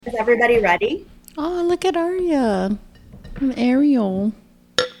Is everybody ready? Oh, look at Arya and Ariel.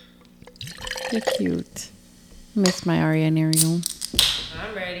 They're cute. Miss my Arya and Ariel.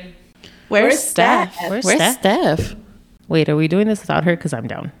 I'm ready. Where's Steph? Where's Steph? Wait, are we doing this without her? Because I'm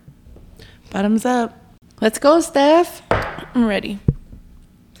down. Bottoms up. Let's go, Steph. I'm ready.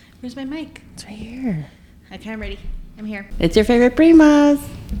 Where's my mic? It's right here. Okay, I'm ready. I'm here. It's your favorite primas.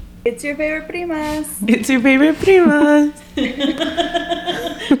 It's your favorite primas. It's your favorite prima.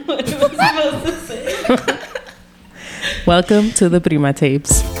 What am I supposed to say? Welcome to the Prima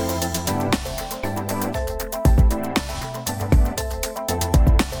Tapes.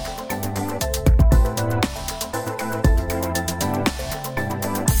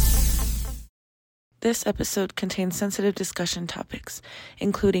 This episode contains sensitive discussion topics,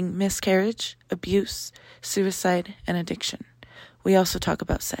 including miscarriage, abuse, suicide, and addiction. We also talk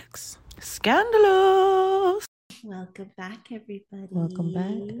about sex. Scandalous! Welcome back, everybody. Welcome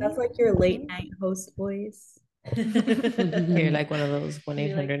back. That's like your late night host voice. You're like one of those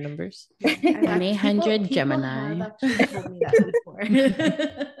 1-800 numbers. 1-800 Gemini. Have actually told me that before.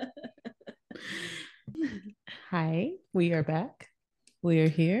 Hi, we are back. We are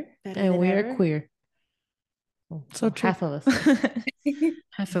here. Better and than we ever. are queer. So true. Half of us.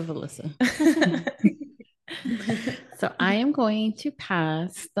 Half of Alyssa. So I am going to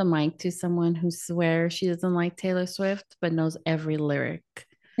pass the mic to someone who swears she doesn't like Taylor Swift but knows every lyric.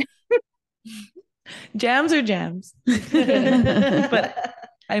 Jams are jams. But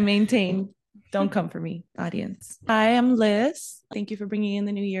I maintain, don't come for me, audience. Hi, I'm Liz. Thank you for bringing in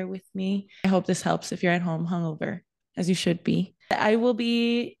the new year with me. I hope this helps if you're at home hungover, as you should be. I will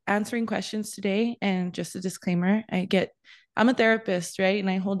be answering questions today. And just a disclaimer, I'm a therapist, right? And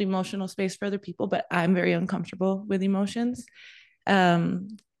I hold emotional space for other people, but I'm very uncomfortable with emotions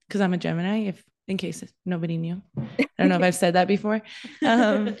because I'm a Gemini, in case nobody knew. I don't know if I've said that before. But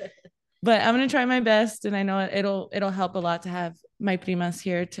I'm going to try my best. And I know it'll help a lot to have my primas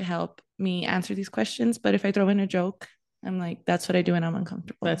here to help me answer these questions. But if I throw in a joke, I'm like, that's what I do and I'm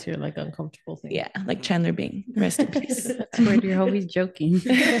uncomfortable. That's your like uncomfortable thing. Yeah, like Chandler Bing. Rest in peace. That's weird. You're always joking.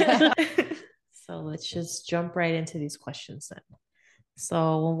 So let's just jump right into these questions then.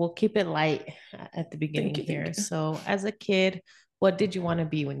 So we'll keep it light at the beginning here. Thank you. So as a kid, what did you want to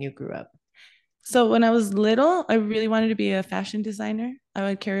be when you grew up? So when I was little, I really wanted to be a fashion designer. I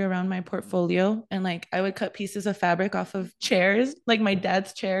would carry around my portfolio and like I would cut pieces of fabric off of chairs, like my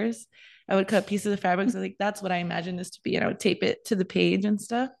dad's chairs. I would cut pieces of fabric. So like that's what I imagined this to be. And I would tape it to the page and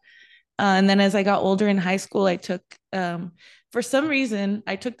stuff. And then as I got older in high school, I took, for some reason,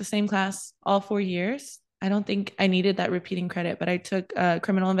 I took the same class all 4 years. I don't think I needed that repeating credit, but I took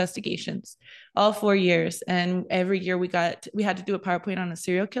criminal investigations all 4 years. And every year we had to do a PowerPoint on a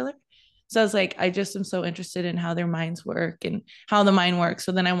serial killer. So I was like, I just am so interested in how their minds work and how the mind works.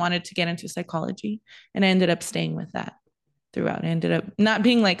 So then I wanted to get into psychology and I ended up staying with that throughout. I ended up not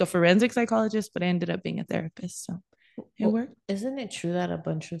being like a forensic psychologist, but I ended up being a therapist. So it worked. Isn't it true that a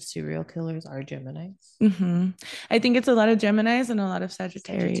bunch of serial killers are Geminis? Mm-hmm. I think it's a lot of Geminis and a lot of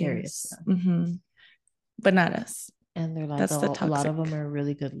Sagittarius. Mm-hmm. But not us. And they're like, That's the a lot of toxic. them are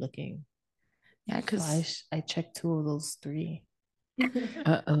really good looking. Yeah, because So I checked 2 of those 3.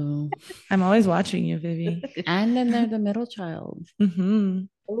 Uh-oh. I'm always watching you, Vivi. And then they're the middle child.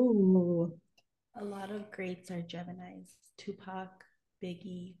 Mm-hmm. Ooh. A lot of greats are Geminis. Tupac,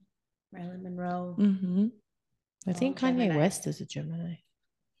 Biggie, Marilyn Monroe. Mm-hmm. I think All Kanye Geminis. West is a Gemini.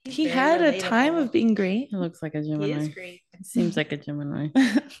 He's He very had a time relatable. of being great. He looks like a He Gemini. is great. Seems like a Gemini.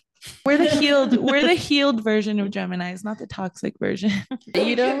 We're the healed version of Geminis, not the toxic version.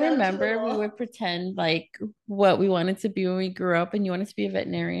 You don't remember we would pretend like what we wanted to be when we grew up, and you wanted to be a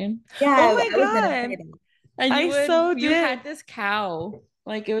veterinarian. Yeah, Oh my I was gonna God. say that. And you did. had this cow.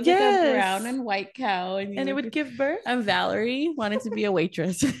 Like it was Yes. like a brown and white cow. And it would give birth. And Valerie wanted to be a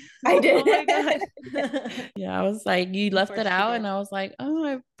waitress. I did. Oh my God. Yeah, I was like, you left it out, and I was like, oh,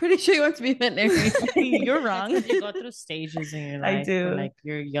 I'm pretty sure you want to be a veterinarian. You're wrong. You go through stages in your I life. do. Where, like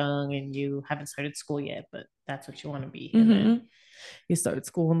you're young and you haven't started school yet, but that's what you want to be. And then you start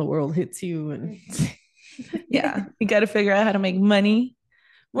school and the world hits you. And Yeah, you got to figure out how to make money.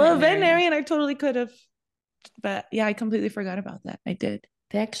 Well, Veterinarian. veterinarian, I totally could have. But yeah, I completely forgot about that. I did.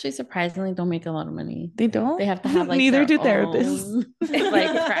 They actually surprisingly don't make a lot of money. They don't? They have to have like Neither do their therapists. own,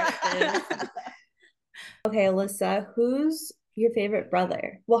 like practice. Okay, Alyssa, who's your favorite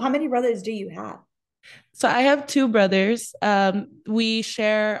brother? Well, how many brothers do you have? So I have 2 brothers. We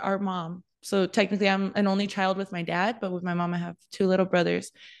share our mom. So technically I'm an only child with my dad, but with my mom, I have 2 little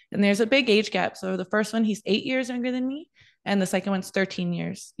brothers. And there's a big age gap. So the first one, he's 8 years younger than me. And the second one's 13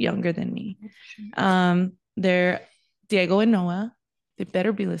 years younger than me. They're Diego and Noah. They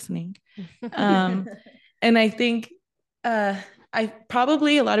better be listening. And I think I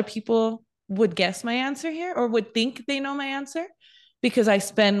probably a lot of people would guess my answer here or would think they know my answer because I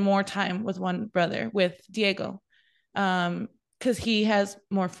spend more time with one brother, with Diego. Because he has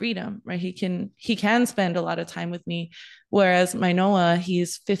more freedom, right? He can spend a lot of time with me, whereas my Noah,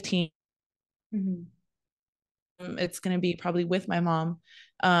 he's 15. Mm-hmm. It's going to be probably with my mom.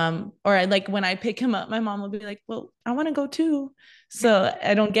 Or like when I pick him up, my mom will be like, well, I want to go too. So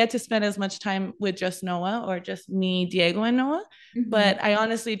I don't get to spend as much time with just Noah or just me, Diego, and Noah. Mm-hmm. But I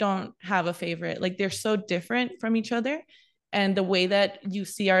honestly don't have a favorite. Like they're so different from each other. And the way that you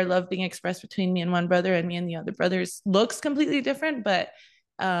see our love being expressed between me and one brother and me and the other brothers looks completely different. But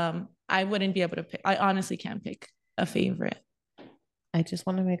I wouldn't be able to pick. I honestly can't pick a favorite. I just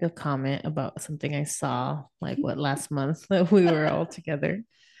want to make a comment about something I saw like last month that we were all together.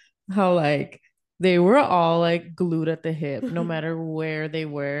 How like they were all like glued at the hip, no matter where they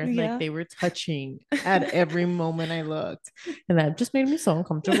were. Yeah. Like they were touching at every moment I looked. And that just made me so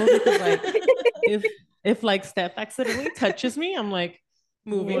uncomfortable because like if like Steph accidentally touches me, I'm like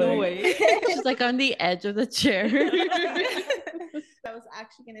moving away. She's like on the edge of the chair. I was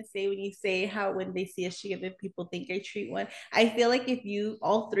actually gonna say when you say how when they see us together, people think I treat one. I feel like if you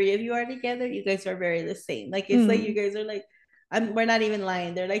all three of you are together, you guys are very the same. Like it's like you guys are like, we're not even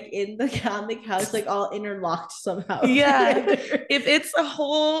lying. They're like on the couch, like all interlocked somehow. Yeah. If it's a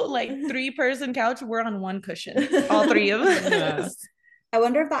whole like 3-person couch, we're on one cushion. All three of us. Yeah. I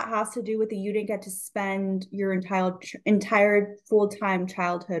wonder if that has to do with that you didn't get to spend your entire full-time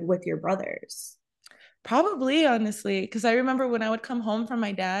childhood with your brothers. Probably, honestly, because I remember when I would come home from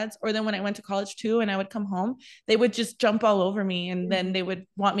my dad's, or then when I went to college too, and I would come home, they would just jump all over me, and then they would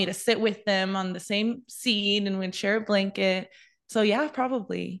want me to sit with them on the same seat, and we'd share a blanket. So yeah,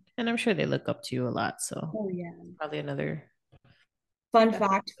 probably. And I'm sure they look up to you a lot. So yeah, probably another fun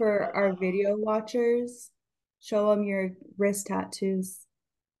fact for our video watchers: show them your wrist tattoos.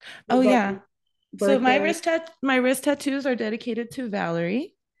 Oh yeah. So my wrist tattoos are dedicated to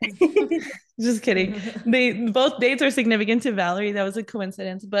Valerie. Just kidding. Both dates are significant to Valerie. That was a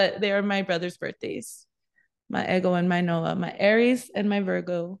coincidence, but they are my brother's birthdays. My Ego and my Noah, my Aries and my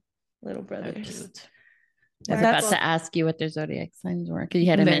Virgo little brothers. I was about to ask you what their zodiac signs were because you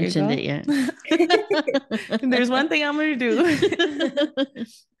hadn't mentioned it yet. There's one thing I'm going to do.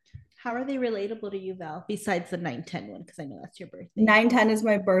 How are they relatable to you, Val, besides the 9/10 one? Because I know that's your birthday. 9/10 is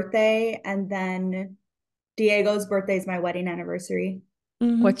my birthday, and then Diego's birthday is my wedding anniversary.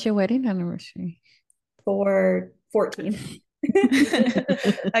 Mm-hmm. What's your wedding anniversary? 4/14.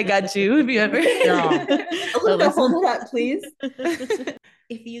 I got you. If you ever. Hold that, please.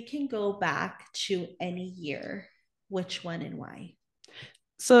 If you can go back to any year, which one and why?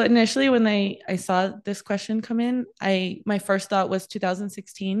 So initially when I saw this question come in, my first thought was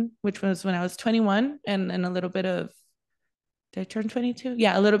 2016, which was when I was 21 and a little bit of, did I turn 22?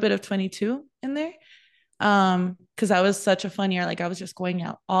 Yeah, a little bit of 22 in there. Because that was such a fun year. Like I was just going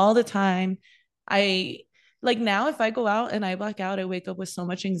out all the time. I like now if I go out and I black out, I wake up with so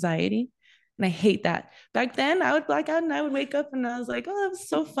much anxiety. And I hate that. Back then I would black out and I would wake up and I was like, oh, that was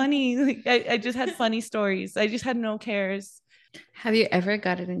so funny. Like I just had funny stories. I just had no cares. Have you ever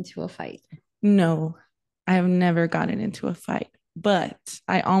gotten into a fight? No, I have never gotten into a fight, but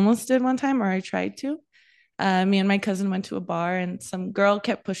I almost did one time, or I tried to. Me and my cousin went to a bar and some girl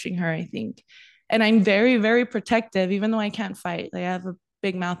kept pushing her, I think. And I'm very, very protective, even though I can't fight. Like I have a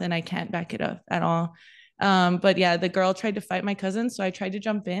big mouth and I can't back it up at all. But yeah, the girl tried to fight my cousin. So I tried to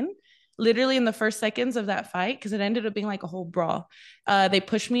jump in. Literally in the first seconds of that fight, because it ended up being like a whole brawl. They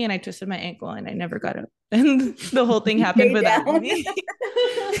pushed me and I twisted my ankle and I never got up. And the whole thing happened without me.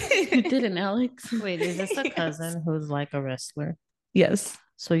 You didn't, Alex? Wait, is this a cousin who's like a wrestler? Yes.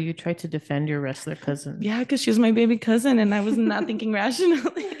 So you tried to defend your wrestler cousin? Yeah, because she was my baby cousin and I was not thinking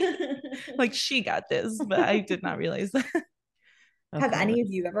rationally. Like she got this, but I did not realize that. Okay. Have any of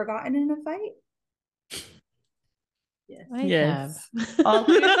you ever gotten in a fight? Yes. I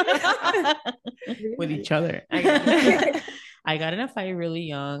have. With each other. I got in a fight really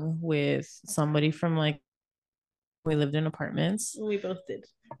young with somebody from like, we lived in apartments. We both did.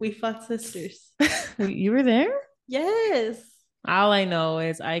 We fought sisters. You were there? Yes. All I know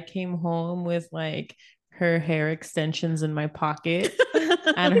is I came home with like her hair extensions in my pocket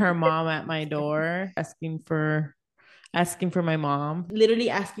and her mom at my door asking for my mom. Literally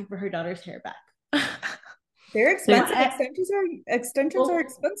asking for her daughter's hair back. They're expensive. Extensions are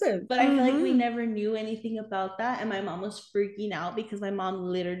expensive. But I feel like we never knew anything about that. And my mom was freaking out because my mom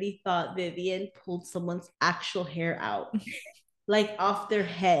literally thought Vivian pulled someone's actual hair out, like off their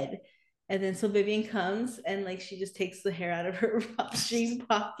head. And then so Vivian comes and like she just takes the hair out of her jean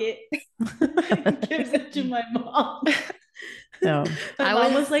pocket and gives it to my mom. No, My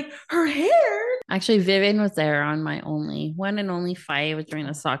mom was like, her hair. Actually, Vivian was there on my only one and only fight. It was during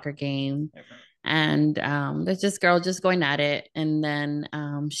a soccer game. And there's this girl just going at it. And then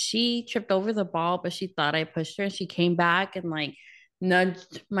she tripped over the ball, but she thought I pushed her. And she came back and like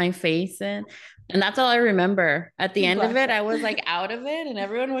nudged my face in. And that's all I remember. At the end of it, I was like out of it and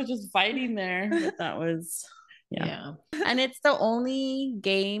everyone was just fighting there. But that was, yeah. And it's the only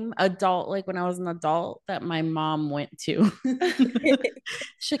game adult, like when I was an adult, that my mom went to.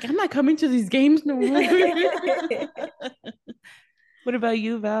 She's like, I'm not coming to these games no more. What about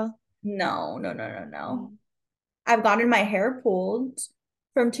you, Val? No. I've gotten my hair pulled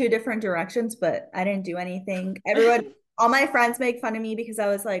from 2 different directions, but I didn't do anything. All my friends make fun of me because I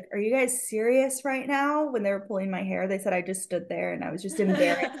was like, are you guys serious right now? When they were pulling my hair, they said I just stood there and I was just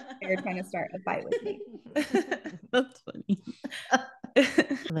embarrassed. They were trying to start a fight with me. That's funny.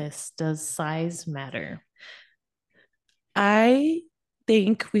 Liz, does size matter? I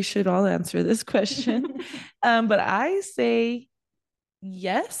think we should all answer this question. But I say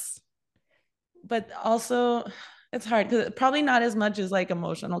yes, but also it's hard because probably not as much as like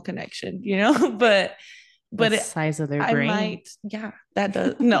emotional connection, but The size of their I brain. might, yeah, that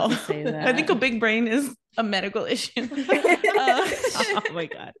does. No, Say that. I think a big brain is a medical issue. Oh my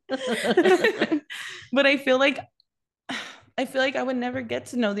God. But I feel like I would never get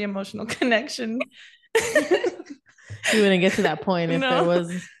to know the emotional connection. You wouldn't get to that point if there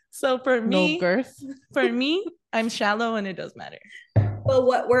was so for me, no girth. For me, I'm shallow and it does matter. Well,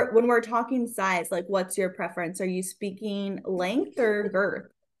 when we're talking size, like what's your preference? Are you speaking length or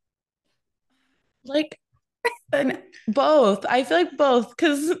girth? Like, and both. I feel like both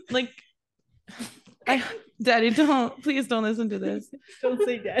because like Daddy, please don't listen to this. Don't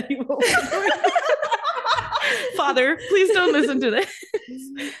say daddy. Father, please don't listen to this.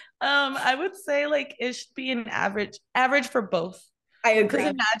 I would say like it should be an average for both. I agree.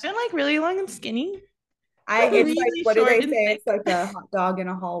 Because imagine like really long and skinny. It's really like, what do short they and say? thick. It's like a hot dog in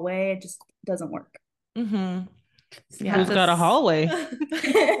a hallway. It just doesn't work. Mm-hmm. Yeah. Who's got a hallway?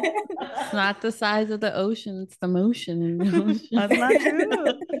 It's not the size of the ocean, it's the motion in the ocean. That's not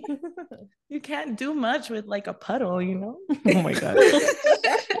true. You can't do much with like a puddle, Oh my God.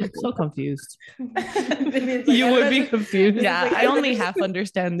 I'm so confused. You would be confused. Yeah, I only half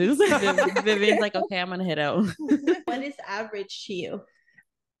understand this. Vivian's like, okay, I'm gonna hit out. What is average to you?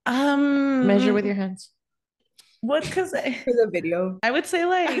 Measure with your hands. What? Because For the video. I would say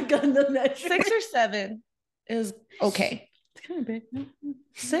like Got the measure. 6 or 7 is okay. It's kind of big.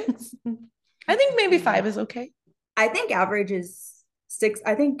 6? I think maybe 5 is okay. I think average is 6.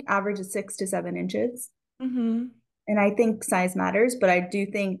 I think average is 6 to 7 inches. Mm-hmm. And I think size matters, but I do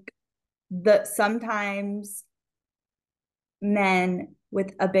think that sometimes men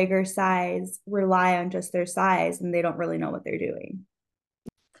with a bigger size rely on just their size and they don't really know what they're doing.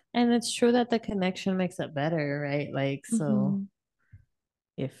 And it's true that the connection makes it better, right? Like, so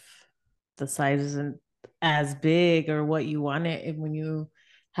if the size isn't as big or what you want it, when you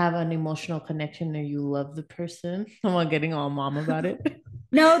have an emotional connection or you love the person, I'm not getting all mom about it.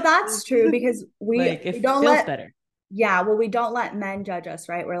 No, that's true because we don't let better. Yeah, well, we don't let men judge us,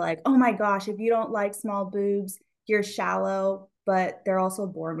 right? We're like, oh my gosh, if you don't like small boobs, you're shallow, but they're also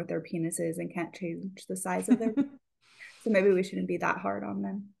born with their penises and can't change the size of their. So maybe we shouldn't be that hard on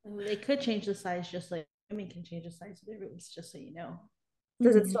them. They could change the size just like women can change the size of their boobs, just so you know.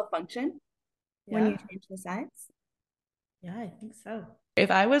 Does it still function when you change the size? Yeah, I think so.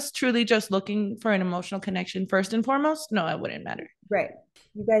 If I was truly just looking for an emotional connection first and foremost, no, it wouldn't matter. Right.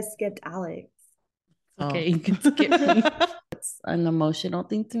 You guys skipped Alex. Okay, you can skip me. It's an emotional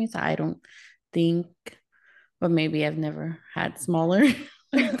thing to me, so I don't think, but maybe I've never had smaller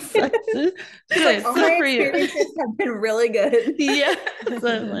sizes. Good. All my experiences have been really good. Yeah.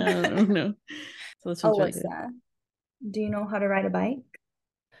 So, I don't know. So this was really good. Alyssa, do you know how to ride a bike?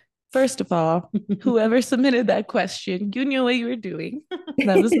 First of all, whoever submitted that question, you knew what you were doing.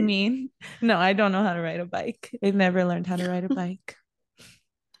 That was mean. No, I don't know how to ride a bike. I never learned how to ride a bike.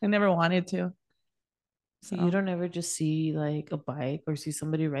 I never wanted to. So you don't ever just see like a bike or see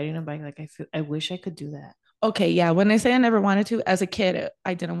somebody riding a bike. Like I wish I could do that. Okay, yeah. When I say I never wanted to, as a kid,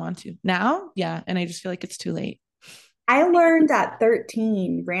 I didn't want to. Now, yeah, and I just feel like it's too late. I learned at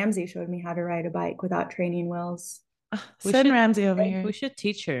 13. Ramsey showed me how to ride a bike without training wheels. Send Ramsey over here. We should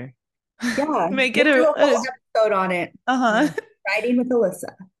teach her. Yeah, Make it we'll a do a whole episode on it. Riding with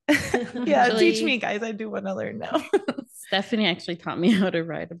Alyssa. Yeah, Actually, teach me, guys. I do want to learn now. Stephanie actually taught me how to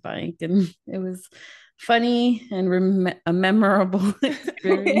ride a bike, and it was funny and a memorable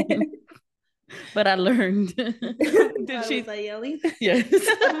experience. but I learned. Did she? Was I yelling? Yes.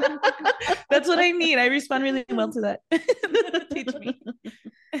 That's what I need. I respond really well to that. Teach me.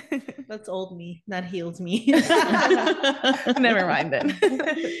 That's old me, not healed me. Never mind then.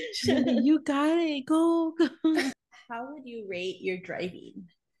 You got it. Go. How would you rate your driving?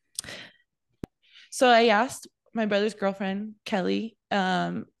 So I asked my brother's girlfriend, Kelly,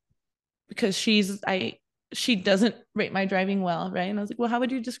 because she doesn't rate my driving well, right? And I was like, well, how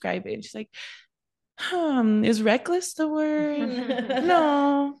would you describe it? And she's like, is reckless the word?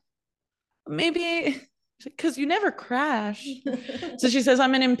 No, maybe because you never crash. So she says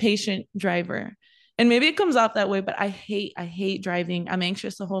I'm an impatient driver. And maybe it comes off that way, but I hate driving. I'm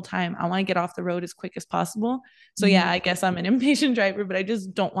anxious the whole time. I want to get off the road as quick as possible. So yeah, I guess I'm an impatient driver, but I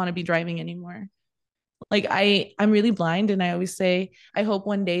just don't want to be driving anymore. Like I'm really blind, and I always say I hope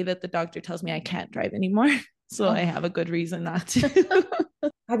one day that the doctor tells me I can't drive anymore. So I have a good reason not to.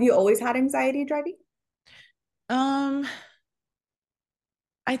 Have you always had anxiety driving?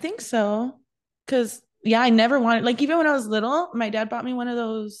 I think so. Cause yeah, I never wanted, like, even when I was little, my dad bought me one of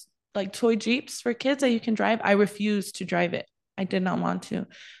those like toy Jeeps for kids that you can drive. I refused to drive it. I did not want to.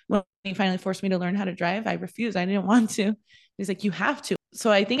 When he finally forced me to learn how to drive, I refused. I didn't want to. He's like, you have to.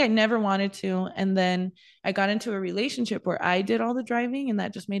 So I think I never wanted to. And then I got into a relationship where I did all the driving, and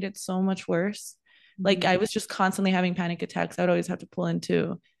that just made it so much worse. Like I was just constantly having panic attacks. I would always have to pull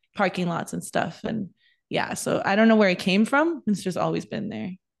into parking lots and stuff. And yeah, so I don't know where it came from. It's just always been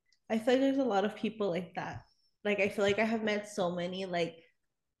there. I feel like there's a lot of people like that. Like I feel like I have met so many, like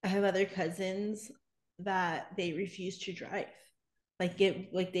I have other cousins that they refuse to drive.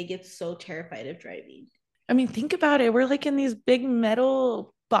 They get so terrified of driving. I mean, think about it. We're like in these big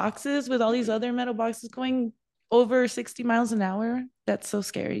metal boxes with all these other metal boxes going over 60 miles an hour. That's so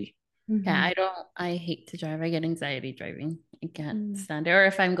scary. Yeah, I hate to drive. I get anxiety driving. I can't stand it. Or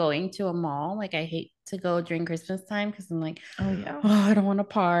if I'm going to a mall, like I hate to go during Christmas time because I'm like, oh, I don't want to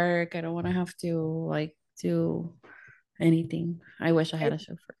park. I don't want to have to like do anything. I wish I had a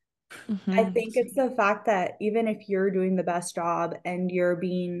chauffeur. I think it's the fact that even if you're doing the best job and you're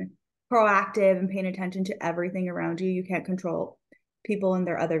being proactive and paying attention to everything around you, you can't control people in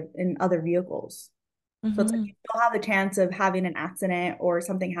other vehicles. So it's like you still have the chance of having an accident or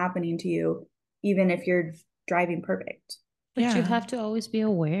something happening to you, even if you're driving perfect. But you have to always be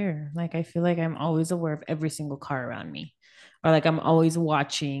aware. Like I feel like I'm always aware of every single car around me. Or like I'm always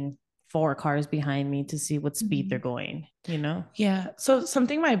watching 4 cars behind me to see what speed they're going, you know? Yeah. So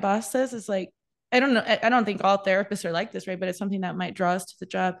something my boss says is like, I don't know. I don't think all therapists are like this, right? But it's something that might draw us to the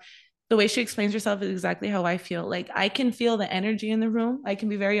job. The way she explains herself is exactly how I feel. Like I can feel the energy in the room. I can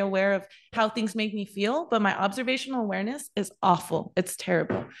be very aware of how things make me feel, but my observational awareness is awful. It's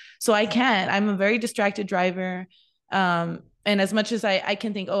terrible. So I'm a very distracted driver. And as much as I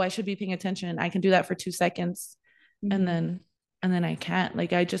can think, oh, I should be paying attention, I can do that for 2 seconds. And then I can't.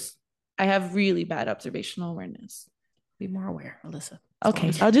 Like I have really bad observational awareness. Be more aware, Alyssa.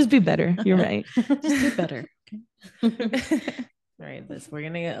 Okay, I'll just be better. You're right. Just do better. Okay. All right, we're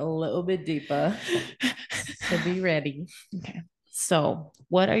gonna get a little bit deeper. So be ready. Okay. So,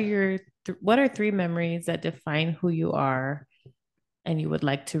 what are 3 memories that define who you are, and you would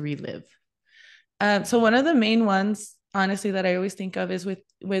like to relive? So one of the main ones, honestly, that I always think of is with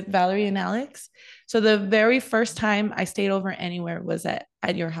Valerie and Alex. So the very first time I stayed over anywhere was at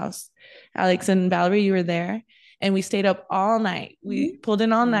your house. Alex and Valerie, you were there, and we stayed up all night. We pulled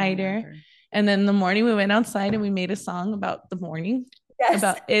an all-nighter. And then in the morning, we went outside and we made a song about the morning,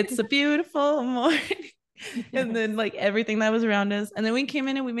 about it's a beautiful morning. And then like everything that was around us. And then we came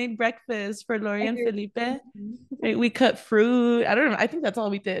in and we made breakfast for Lori and Felipe. Right? We cut fruit. I don't know. I think that's all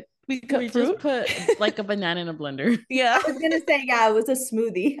we did. We fruit. Just put like a banana in a blender. Yeah. I was going to say, yeah, it was a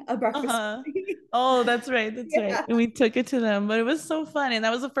smoothie, a breakfast smoothie. Oh, that's right. That's right. And we took it to them, but it was so fun. And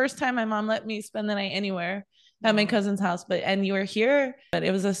that was the first time my mom let me spend the night anywhere at my cousin's house. And you were here, but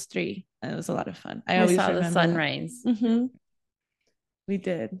it was us 3. And it was a lot of fun. I always saw remember the sunrise. We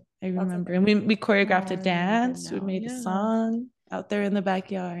did. I remember. And we choreographed a dance. We made a song out there in the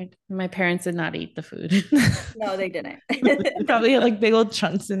backyard. My parents did not eat the food. No, they didn't. Probably had like big old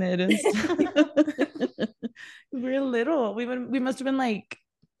chunks in it and stuff. We were little. We must have been like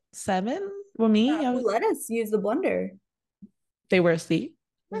 7. Well, me. Who let us use the blender? They were asleep.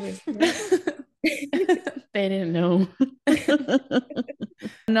 They didn't know.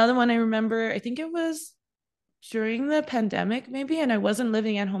 Another one I remember, I think it was during the pandemic maybe, and I wasn't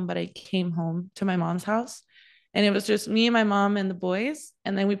living at home, but I came home to my mom's house, and it was just me and my mom and the boys.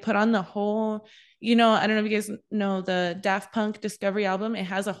 And then we put on the whole, I don't know if you guys know the Daft Punk Discovery album. It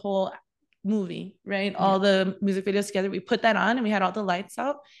has a whole movie, right? All the music videos together. We put that on and we had all the lights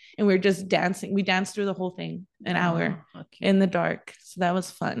out and we were just dancing. We danced through the whole thing an hour in the dark. So that was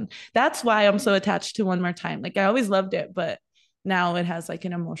fun. That's why I'm so attached to One More Time. Like I always loved it, but now it has like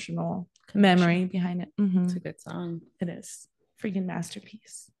an emotional memory behind it. It's a good song. It is freaking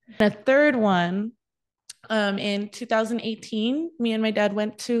masterpiece. The third one, in 2018, me and my dad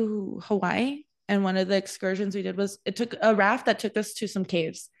went to Hawaii, and one of the excursions we did was it took a raft that took us to some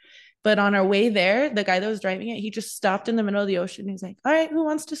caves. But on our way there, the guy that was driving it, he just stopped in the middle of the ocean. He's like, "All right, who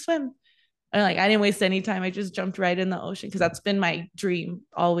wants to swim?" And like I didn't waste any time. I just jumped right in the ocean because that's been my dream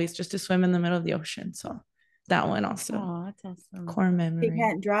always, just to swim in the middle of the ocean. So that one also. Oh, that's awesome. Core memory. She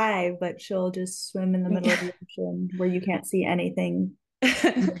can't drive, but she'll just swim in the middle of the ocean where you can't see anything.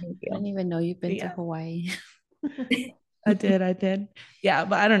 I didn't even know you've been to Hawaii. I did. Yeah,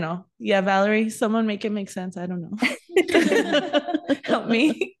 but I don't know. Yeah, Valerie, someone make it make sense. I don't know. Help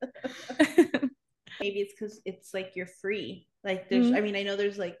me. Maybe it's because it's like you're free. Like there's, I mean, I know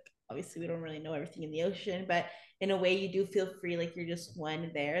there's like, obviously we don't really know everything in the ocean, but in a way you do feel free, like you're just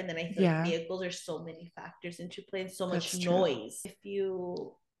one there. And then I feel like vehicles, there's so many factors into play and so much noise. If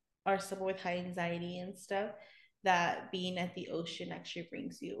you are someone with high anxiety and stuff, that being at the ocean actually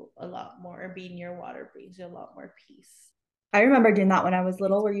brings you a lot more, or being near water brings you a lot more peace. I remember doing that when I was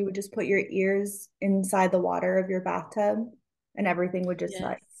little, where you would just put your ears inside the water of your bathtub and everything would just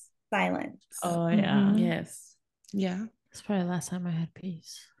like silence. Oh yeah. Yes. Yeah. That's probably the last time I had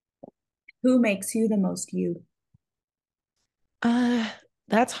peace. Who makes you the most you?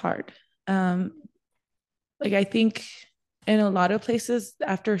 That's hard. Like I think in a lot of places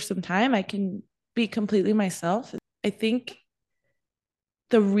after some time I can be completely myself. I think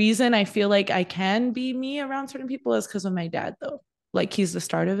the reason I feel like I can be me around certain people is because of my dad, though. Like he's the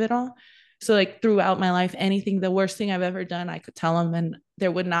start of it all. So like throughout my life, anything, the worst thing I've ever done, I could tell him and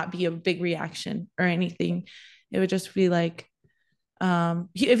there would not be a big reaction or anything. It would just be like,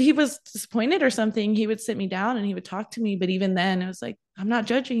 if he was disappointed or something, he would sit me down and he would talk to me. But even then it was like, I'm not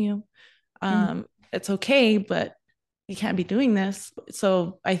judging you. It's okay, but you can't be doing this.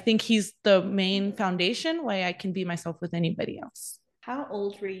 So I think he's the main foundation why I can be myself with anybody else. How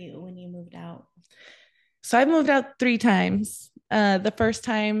old were you when you moved out? So I moved out 3 times. The first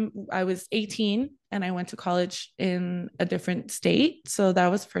time I was 18 and I went to college in a different state. So that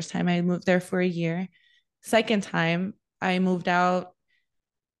was the first time I moved there for a year. Second time I moved out,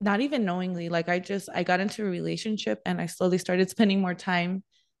 not even knowingly, like I got into a relationship and I slowly started spending more time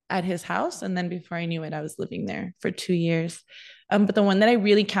at his house. And then before I knew it, I was living there for 2 years. But the one that I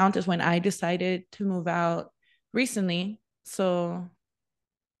really count is when I decided to move out recently. So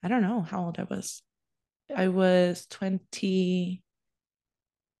I don't know how old I was. I was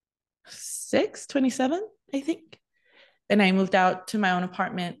 26, 27, I think. And I moved out to my own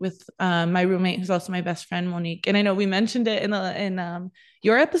apartment with my roommate, who's also my best friend, Monique. And I know we mentioned it in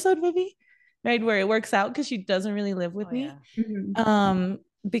your episode, Vivi, right, where it works out because she doesn't really live with me. Yeah.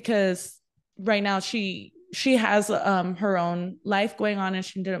 Because right now she has her own life going on, and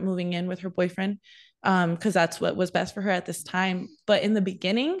she ended up moving in with her boyfriend because that's what was best for her at this time. But in the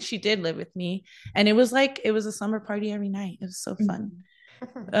beginning, she did live with me, and it was a summer party every night. It was so fun.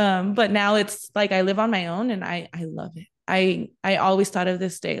 But now it's like I live on my own, and I love it. I always thought of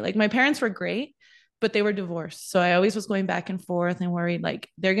this day, like my parents were great, but they were divorced. So I always was going back and forth and worried, like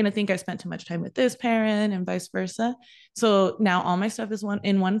they're going to think I spent too much time with this parent and vice versa. So now all my stuff is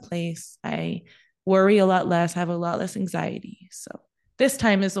in one place. I worry a lot less, have a lot less anxiety. So this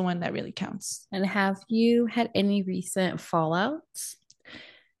time is the one that really counts. And have you had any recent fallouts?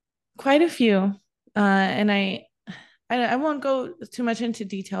 Quite a few. And I won't go too much into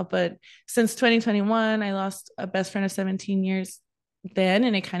detail, but since 2021, I lost a best friend of 17 years then,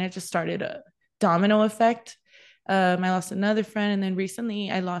 and it kind of just started a domino effect. I lost another friend, and then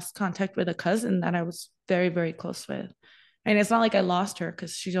recently I lost contact with a cousin that I was very, very close with. And it's not like I lost her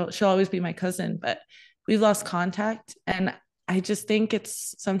because she'll always be my cousin, but we've lost contact. And I just think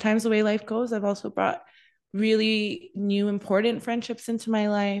it's sometimes the way life goes. I've also brought really new important friendships into my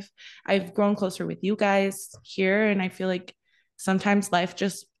life. I've grown closer with you guys here, and I feel like sometimes life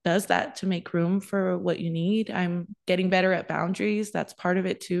just does that to make room for what you need. I'm getting better at boundaries. That's part of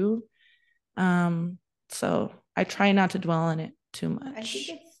it too. So I try not to dwell on it too much. I think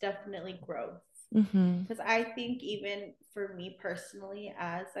it's definitely growth. Because I think even for me personally,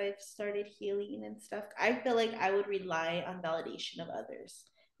 as I've started healing and stuff, I feel like I would rely on validation of others,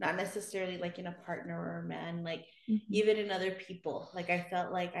 not necessarily like in a partner or a man, like even in other people. Like I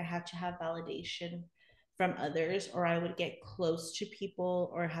felt like I had to have validation from others, or I would get close to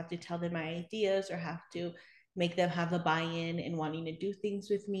people or have to tell them my ideas or have to make them have the buy-in and wanting to do things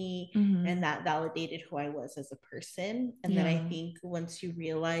with me. And that validated who I was as a person. And then I think once you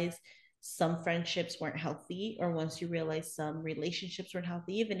realize some friendships weren't healthy, or once you realize some relationships weren't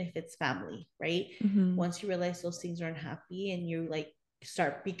healthy, even if it's family, right? Once you realize those things aren't happy, and you like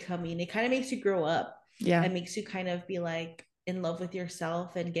start becoming, it kind of makes you grow up. It makes you kind of be like in love with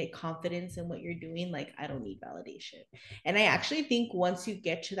yourself and get confidence in what you're doing. Like, I don't need validation. And I actually think once you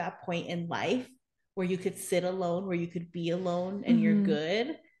get to that point in life where you could sit alone, where you could be alone and you're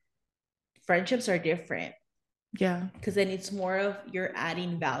good, friendships are different. Because then it's more of you're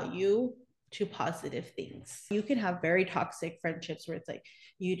adding value to positive things. You can have very toxic friendships where it's like,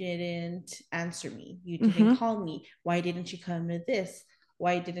 you didn't answer me, you didn't call me, why didn't you come to this,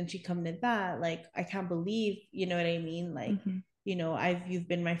 why didn't you come to that, like I can't believe, you know what I mean, like you know, you've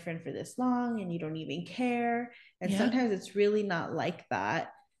been my friend for this long and you don't even care. And sometimes it's really not like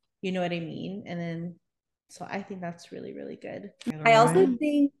that, you know what I mean? And then so I think that's really, really good. I also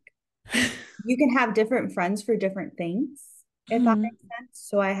think you can have different friends for different things, if that makes sense.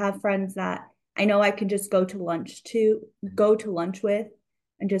 So I have friends that I know I can just go to lunch with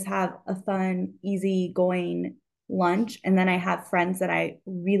and just have a fun, easy going lunch. And then I have friends that I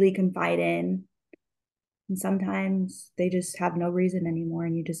really confide in. And sometimes they just have no reason anymore,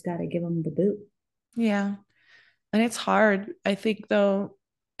 and you just got to give them the boot. Yeah. And it's hard. I think, though,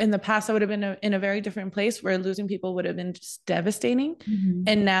 in the past, I would have been in a very different place where losing people would have been just devastating.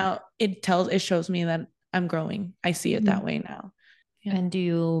 And now it shows me that I'm growing. I see it that way now. And do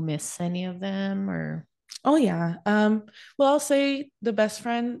you miss any of them, or? Oh, yeah. Well, I'll say the best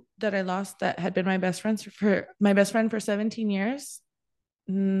friend that I lost that had been my best friend for 17 years.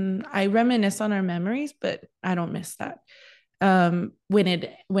 I reminisce on our memories, but I don't miss that.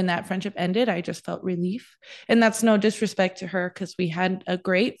 When that friendship ended, I just felt relief. And that's no disrespect to her, because we had a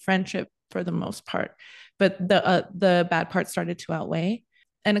great friendship for the most part, but the bad parts started to outweigh.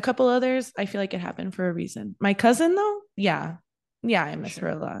 And a couple others, I feel like it happened for a reason. My cousin, though, yeah, I miss her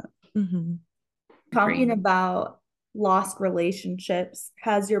a lot. Talking about lost relationships,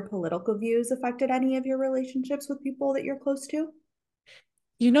 has your political views affected any of your relationships with people that you're close to?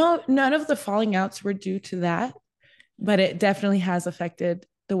 You know, none of the falling outs were due to that, but it definitely has affected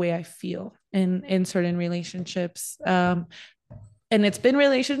the way I feel in certain relationships. And it's been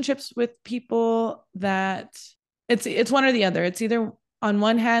relationships with people that it's one or the other. It's either, on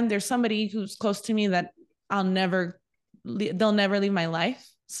one hand, there's somebody who's close to me that they'll never leave my life,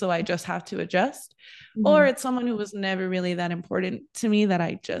 so I just have to adjust. Or it's someone who was never really that important to me that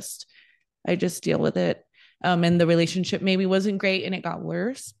I just deal with it. And the relationship maybe wasn't great and it got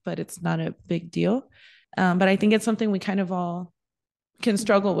worse, but it's not a big deal. But I think it's something we kind of all can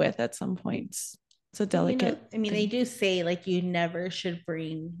struggle with at some points. It's a delicate thing. They do say like you never should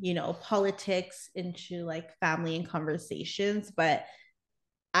bring, politics into like family and conversations, but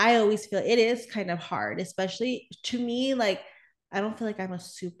I always feel it is kind of hard, especially to me. Like, I don't feel like I'm a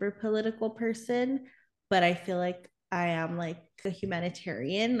super political person, but I feel like I am like a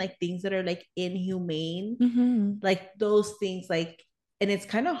humanitarian, like things that are like inhumane, like those things, like, and it's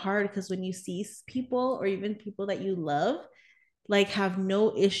kind of hard because when you see people or even people that you love, like have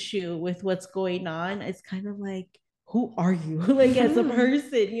no issue with what's going on, it's kind of like, who are you? Like as a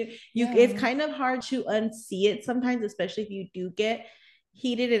person, it's kind of hard to unsee it sometimes, especially if you do get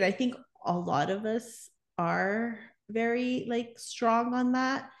heated. And I think a lot of us are very like strong on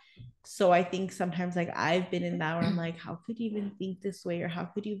that. So I think sometimes like I've been in that where I'm like, how could you even think this way, or how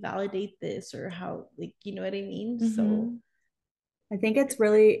could you validate this, or how, like, you know what I mean? So I think it's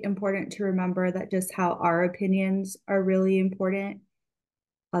really important to remember that just how our opinions are really important,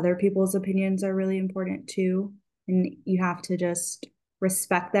 other people's opinions are really important too. And you have to just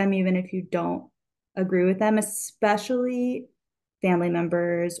respect them, even if you don't agree with them, especially family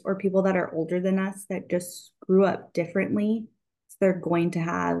members or people that are older than us that just grew up differently. So they're going to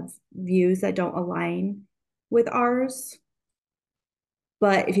have views that don't align with ours.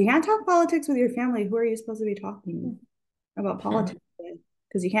 But if you can't talk politics with your family, who are you supposed to be talking about politics with?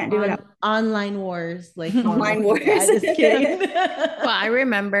 Because you can't do it. Online wars, like online wars. Just kidding. Well, I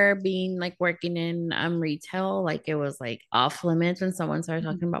remember being like working in retail, like it was like off limits when someone started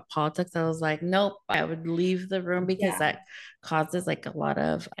talking about politics. I was like, nope, I would leave the room because that causes like a lot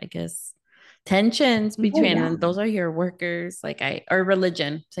of, I guess, tensions between and those are your workers, like or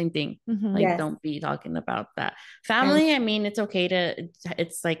religion, same thing. Like don't be talking about that. Family, I mean, it's okay to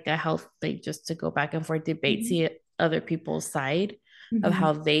it's like a healthy just to go back and forth debate, see other people's side of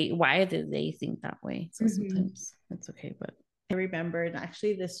how why did they think that way. So sometimes it's okay. But I remember, and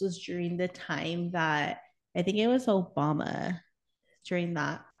actually this was during the time that I think it was Obama, during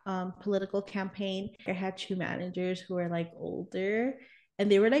that political campaign. I had two managers who were like older,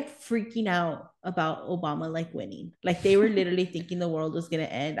 and they were like freaking out about Obama like winning. Like they were literally thinking the world was gonna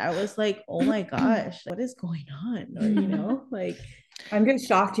end. I was like, oh my gosh, what is going on? Or like I'm just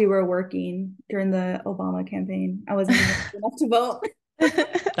shocked you were working during the Obama campaign. I wasn't even enough to vote.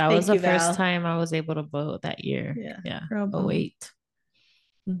 That was the first Val. time I was able to vote that year. Yeah. Oh, wait.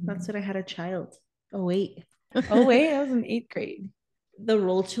 That's when I had a child. Oh, wait. Oh, wait. I was in 8th grade. The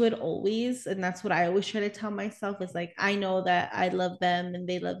role to it always, and that's what I always try to tell myself, is like, I know that I love them and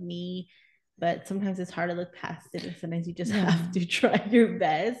they love me, but sometimes it's hard to look past it. And sometimes you just have to try your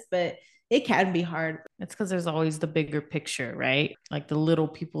best, but it can be hard. It's because there's always the bigger picture, right? Like the little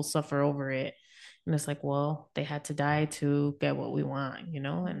people suffer over it. And it's like, well, they had to die to get what we want,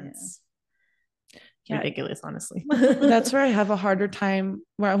 and it's ridiculous, honestly. That's where I have a harder time,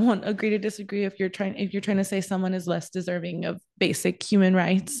 where I won't agree to disagree. If you're trying to say someone is less deserving of basic human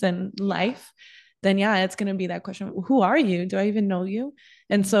rights and life, then it's going to be that question: who are you? Do I even know you?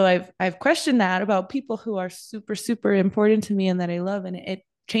 And so I've questioned that about people who are super, super important to me and that I love, and it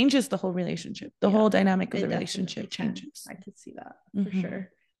changes the whole relationship. The whole dynamic of the relationship changes. I could see that for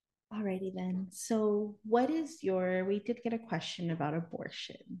sure. Alrighty then. So we did get a question about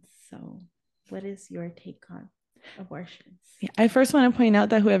abortion. So what is your take on abortions? Yeah, I first want to point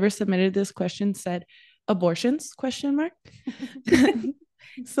out that whoever submitted this question said abortions ?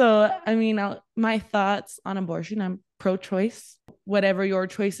 So, I mean, my thoughts on abortion, I'm pro-choice, whatever your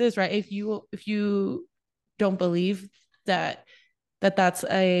choice is, right? If you don't believe that that's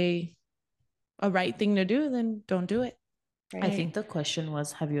a right thing to do, then don't do it. Right? I think the question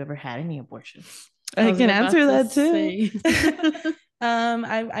was, have you ever had any abortions? I can answer that too.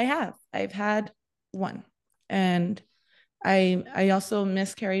 I've had one, and I also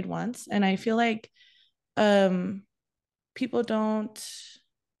miscarried once, and I feel like people don't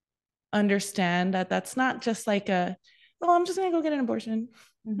understand that that's not just like I'm just gonna go get an abortion.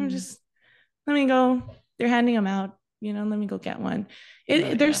 Let me go. They're handing them out, let me go get one.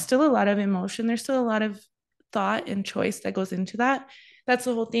 There's still a lot of emotion. There's still a lot of thought and choice that goes into that. That's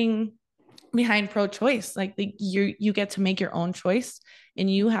the whole thing behind pro-choice. Like you get to make your own choice, and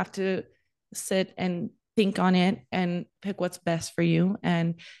you have to sit and think on it and pick what's best for you.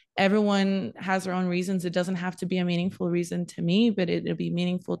 And everyone has their own reasons. It doesn't have to be a meaningful reason to me, but it'll be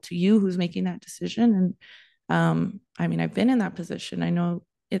meaningful to you who's making that decision. And I mean, I've been in that position. I know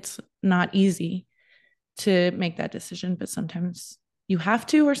it's not easy to make that decision, but sometimes you have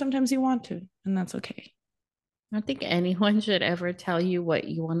to, or sometimes you want to, and that's okay. I don't think anyone should ever tell you what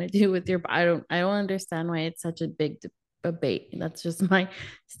you want to do with your body. I don't understand why it's such a big debate. That's just my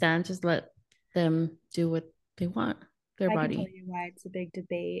stand. Just let them do what they want, their body. I can tell you why it's a big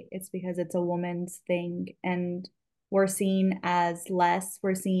debate. It's because it's a woman's thing, and we're seen as less.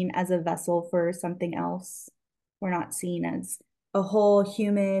 We're seen as a vessel for something else. We're not seen as a whole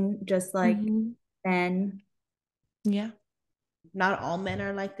human, just like men. Yeah. Not all men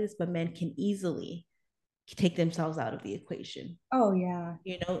are like this, but men can easily take themselves out of the equation. Oh yeah.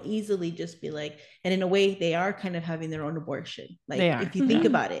 Easily just be like, and in a way they are kind of having their own abortion. Like if you think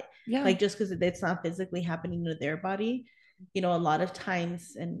about it, like just because it's not physically happening to their body, a lot of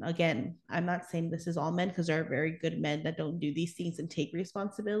times, and again, I'm not saying this is all men, because there are very good men that don't do these things and take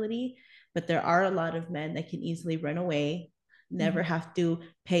responsibility, but there are a lot of men that can easily run away, never have to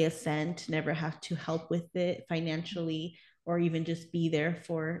pay a cent, never have to help with it financially, or even just be there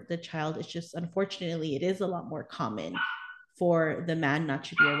for the child. It's just, unfortunately, it is a lot more common for the man not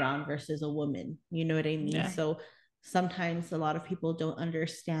to be around versus a woman. You know what I mean? Yeah. So sometimes a lot of people don't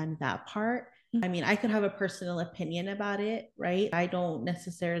understand that part. I mean, I could have a personal opinion about it, right? I don't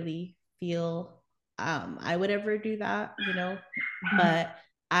necessarily feel I would ever do that, but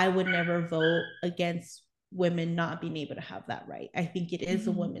I would never vote against women not being able to have that right. I think it is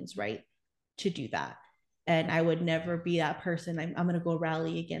a woman's right to do that. And I would never be that person. I'm going to go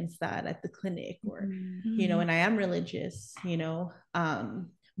rally against that at the clinic, or, and I am religious,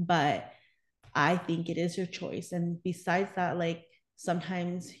 but I think it is your choice. And besides that, like,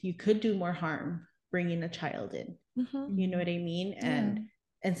 sometimes you could do more harm bringing a child in, you know what I mean?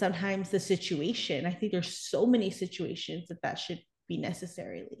 And sometimes the situation, I think there's so many situations that should be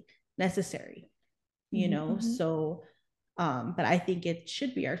necessary, so but I think it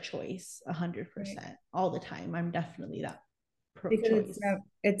should be our choice 100% all the time. I'm definitely that pro-choice. Because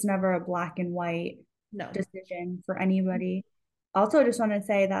it's never a black and white decision for anybody. Also, just want to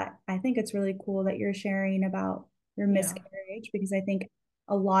say that I think it's really cool that you're sharing about your miscarriage, because I think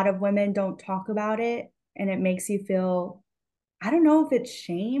a lot of women don't talk about it, and it makes you feel, I don't know if it's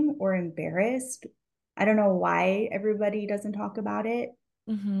shame or embarrassed. I don't know why everybody doesn't talk about it,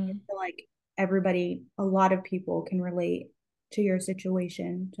 Mm-hmm. I feel like a lot of people can relate to your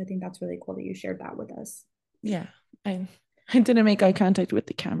situation. So I think that's really cool that you shared that with us. Yeah, I didn't make eye contact with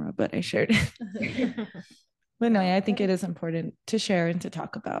the camera, but I shared it. But no, I think it is important to share and to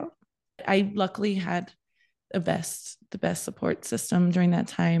talk about. I luckily had the best support system during that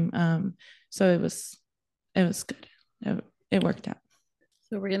time. So it was good. It worked out.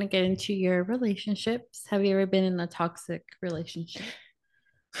 So we're gonna get into your relationships. Have you ever been in a toxic relationship?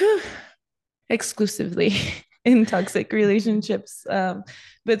 Exclusively in toxic relationships,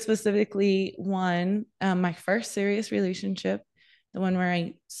 but specifically one, my first serious relationship, the one where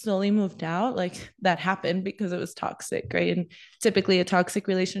I slowly moved out, like that happened because it was toxic, right? And typically a toxic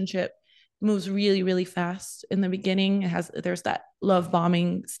relationship moves really, really fast in the beginning. There's that love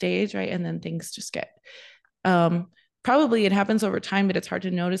bombing stage, right? And then things just get um probably it happens over time, but it's hard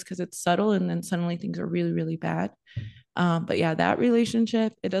to notice because it's subtle, and then suddenly things are really, really bad. But yeah, that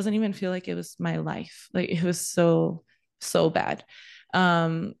relationship, it doesn't even feel like it was my life. Like it was so, so bad.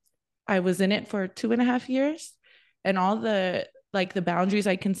 Um, I was in it for 2.5 years, and all the boundaries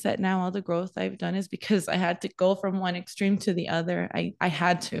I can set now, all the growth I've done is because I had to go from one extreme to the other. I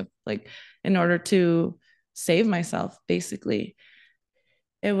had to, like, in order to save myself, basically.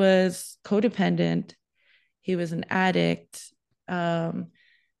 It was codependent. He was an addict. Um,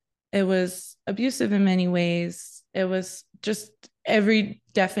 it was abusive in many ways. It was just every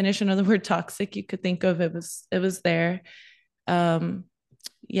definition of the word toxic you could think of. It was there. Um,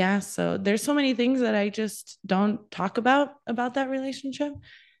 yeah, so there's so many things that I just don't talk about that relationship,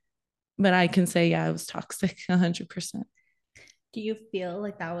 but I can say, yeah, it was toxic 100%. Do you feel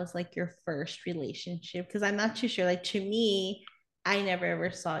like that was like your first relationship? Because I'm not too sure. Like to me, I never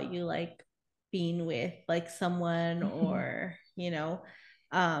ever saw you like being with like someone or,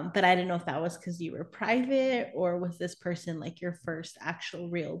 but I didn't know if that was because you were private or was this person like your first actual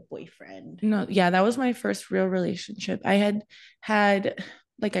real boyfriend? No, yeah, that was my first real relationship. I had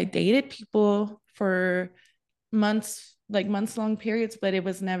like I dated people for months, like months long periods, but it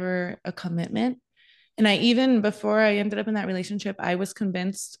was never a commitment. And I even before I ended up in that relationship, I was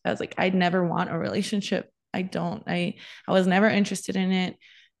convinced, I was like, I'd never want a relationship. I was never interested in it.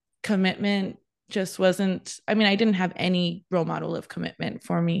 Commitment just wasn't, I mean, I didn't have any role model of commitment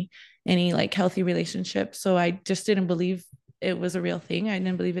for me, any like healthy relationship. So I just didn't believe it was a real thing. I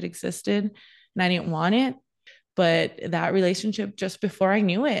didn't believe it existed, and I didn't want it. But that relationship, just before I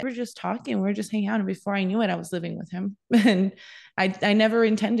knew it, we were just talking, we were just hanging out. And before I knew it, I was living with him. And I never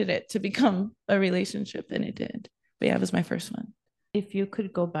intended it to become a relationship, and it did. But yeah, it was my first one. If you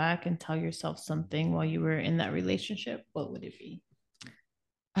could go back and tell yourself something while you were in that relationship, what would it be?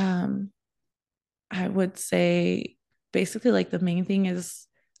 Um, I would say basically like the main thing is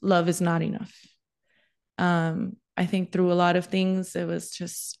love is not enough. I think through a lot of things, it was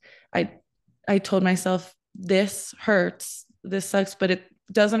just I I told myself this hurts, this sucks, but it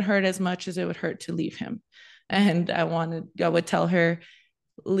doesn't hurt as much as it would hurt to leave him. And I would tell her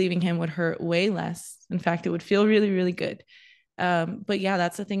leaving him would hurt way less. In fact, it would feel really, really good. But yeah,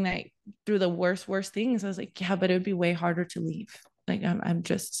 that's the thing that through the worst things, I was like, yeah, but it would be way harder to leave. Like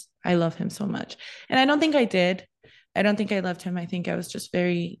I love him so much. And I don't think I did. I don't think I loved him. I think I was just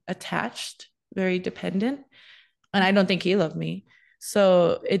very attached, very dependent. And I don't think he loved me.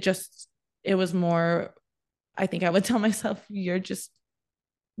 So it was more, I think I would tell myself, you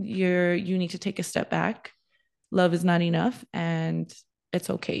need to take a step back. Love is not enough. And it's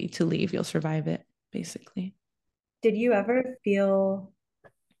okay to leave. You'll survive it, basically. Did you ever feel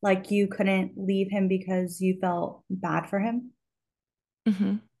like you couldn't leave him because you felt bad for him?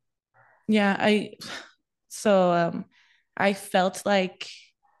 Mm-hmm. Yeah, I felt like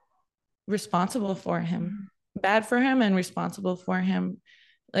responsible for him, bad for him and responsible for him.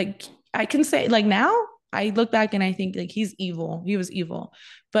 Like I can say like now I look back and I think like he's evil. He was evil.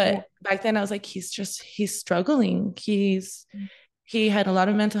 But back then I was like he's struggling. He had a lot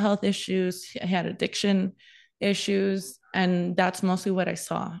of mental health issues. He had addiction issues, and that's mostly what I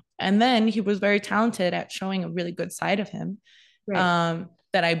saw. And then he was very talented at showing a really good side of him. Right.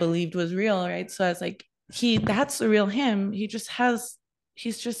 That I believed was real, right? So I was like, that's the real him. He's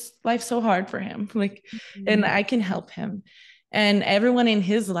just life's so hard for him. Like, and I can help him. And everyone in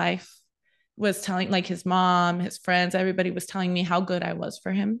his life was telling, like his mom, his friends, everybody was telling me how good I was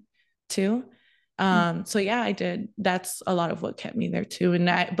for him too. So yeah, I did. That's a lot of what kept me there too.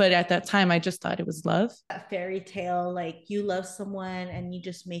 But at that time, I just thought it was love. That fairy tale, like you love someone and you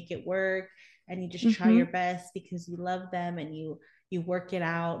just make it work and you just try your best because you love them and you work it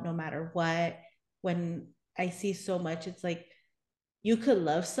out no matter what. When I see so much, it's like you could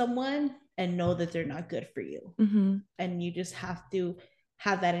love someone and know that they're not good for you. And you just have to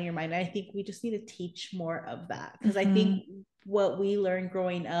have that in your mind. And I think we just need to teach more of that, because I think what we learned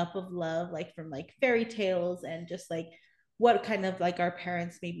growing up of love, like from like fairy tales and just like what kind of like our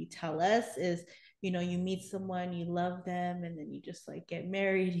parents maybe tell us is, you know, you meet someone, you love them, and then you just like get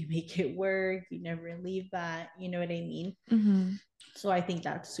married, you make it work, you never leave that, you know what I mean? So I think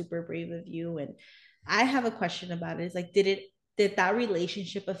that's super brave of you. And I have a question about it, is like, did that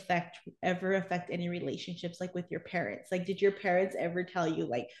relationship ever affect any relationships like with your parents? Like, did your parents ever tell you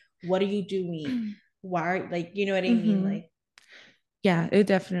like, what are you doing? Why, like, you know what I mean? Like, yeah, it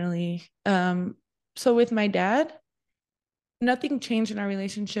definitely. So with my dad, nothing changed in our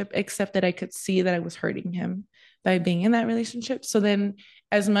relationship except that I could see that I was hurting him by being in that relationship. So then,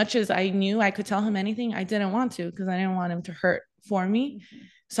 as much as I knew I could tell him anything, I didn't want to, because I didn't want him to hurt for me.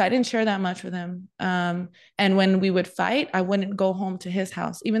 So I didn't share that much with him. And when we would fight, I wouldn't go home to his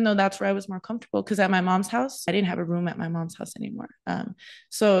house, even though that's where I was more comfortable. Because at my mom's house, I didn't have a room at my mom's house anymore.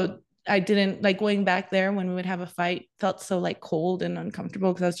 So I didn't like going back there when we would have a fight, felt so like cold and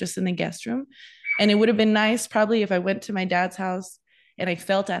uncomfortable because I was just in the guest room. And it would have been nice probably if I went to my dad's house and I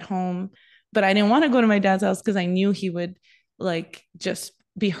felt at home, but I didn't want to go to my dad's house because I knew he would like just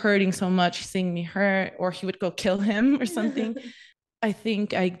be hurting so much seeing me hurt, or he would go kill him or something. I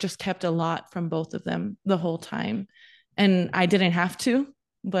think I just kept a lot from both of them the whole time. And I didn't have to,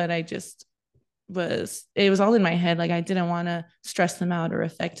 but it was all in my head. Like I didn't want to stress them out or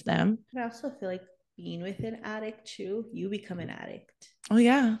affect them. I also feel like being with an addict too, you become an addict. Oh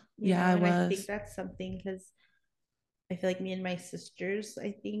yeah. You Yeah, know? I And was. I think that's something, because I feel like me and my sisters,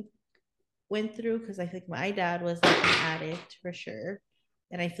 I think, went through, because I think my dad was like an addict for sure.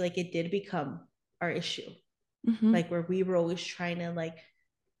 And I feel like it did become our issue. Like where we were always trying to like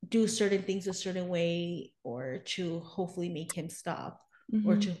do certain things a certain way, or to hopefully make him stop,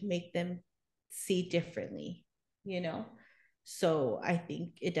 or to make them see differently, you know? So I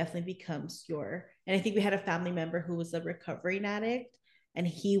think it definitely becomes and I think we had a family member who was a recovering addict, and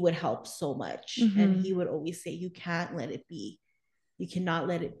he would help so much. And he would always say, you can't let it be. You cannot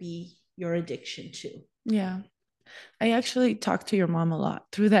let it be your addiction too. Yeah. I actually talked to your mom a lot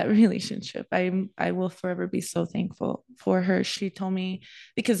through that relationship. I will forever be so thankful for her. She told me,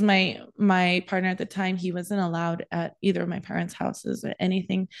 because my partner at the time, he wasn't allowed at either of my parents' houses or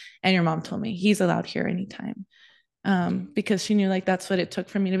anything. And your mom told me he's allowed here anytime. Because she knew like that's what it took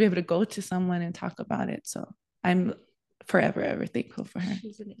for me to be able to go to someone and talk about it. So I'm forever ever thankful for her.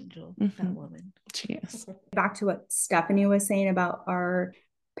 She's an angel, that woman. She is. Back to what Stephanie was saying about our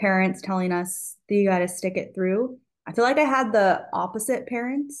parents telling us that you got to stick it through. I feel like I had the opposite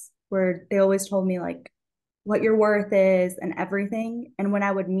parents, where they always told me like what your worth is and everything. And when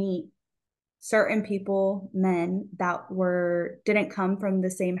I would meet certain people, men that didn't come from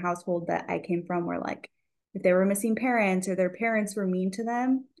the same household that I came from, where like if they were missing parents or their parents were mean to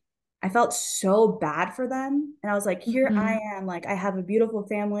them, I felt so bad for them. And I was like, here I am, like I have a beautiful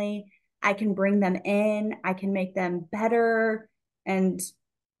family. I can bring them in, I can make them better. And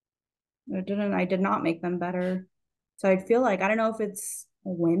I did not make them better. So I feel like, I don't know if it's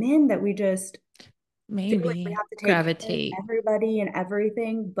women that we just maybe feel like we have to take gravitate everybody and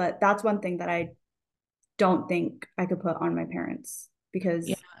everything, but that's one thing that I don't think I could put on my parents,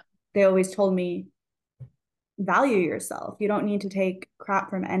 because they always told me, value yourself. You don't need to take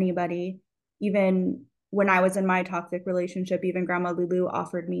crap from anybody. Even when I was in my toxic relationship, even Grandma Lulu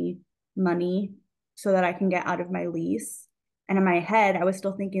offered me money so that I can get out of my lease. And in my head, I was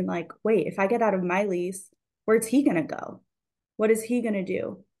still thinking like, wait, if I get out of my lease, where's he going to go? What is he going to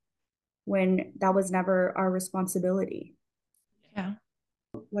do? When that was never our responsibility. Yeah.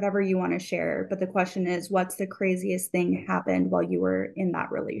 Whatever you want to share. But the question is, what's the craziest thing happened while you were in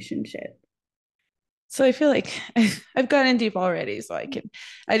that relationship? So I feel like I've gotten deep already. So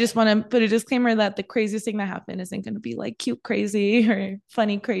I just want to put a disclaimer that the craziest thing that happened isn't going to be like cute crazy or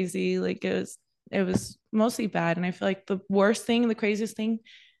funny crazy. Like it was mostly bad. And I feel like the worst thing, the craziest thing,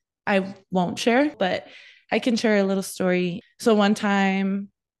 I won't share, but I can share a little story. So one time,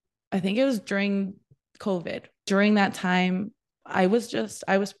 I think it was during COVID. During that time, I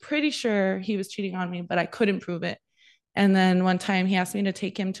was pretty sure he was cheating on me, but I couldn't prove it. And then one time he asked me to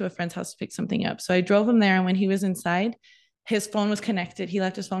take him to a friend's house to pick something up. So I drove him there. And when he was inside, his phone was connected. He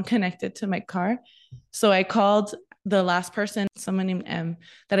left his phone connected to my car. So I called the last person, someone named M,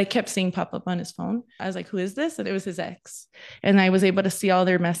 that I kept seeing pop up on his phone. I was like, who is this? And it was his ex. And I was able to see all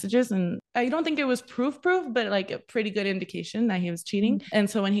their messages. And I don't think it was proof, but like a pretty good indication that he was cheating. And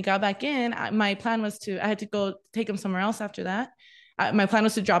so when he got back in, my plan was I had to go take him somewhere else after that. my plan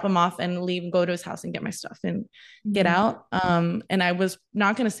was to drop him off and leave and go to his house and get my stuff and get out. And I was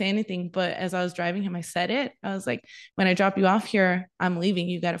not going to say anything, but as I was driving him, I said it. I was like, when I drop you off here, I'm leaving.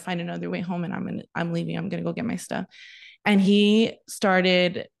 You got to find another way home, and I'm leaving. I'm going to go get my stuff. And he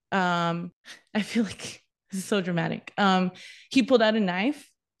started, I feel like this is so dramatic. He pulled out a knife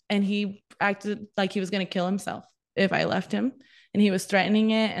and he acted like he was going to kill himself if I left him. And he was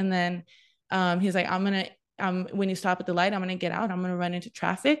threatening it. And then he's like, when you stop at the light, I'm going to get out. I'm going to run into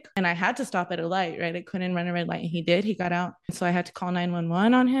traffic. And I had to stop at a light, right? I couldn't run a red light. And he did. He got out. So I had to call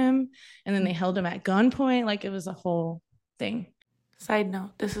 911 on him. And then they held him at gunpoint. Like, it was a whole thing. Side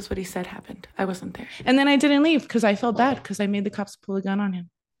note, this is what he said happened. I wasn't there. And then I didn't leave because I felt bad because I made the cops pull a gun on him.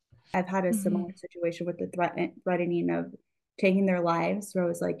 I've had a similar situation with the threatening of taking their lives, where I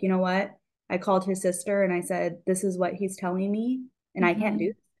was like, you know what? I called his sister and I said, this is what he's telling me, and I can't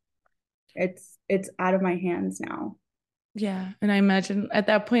do this. It's out of my hands now. Yeah. And I imagine at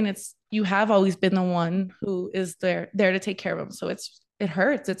that point, you have always been the one who is there to take care of him. So it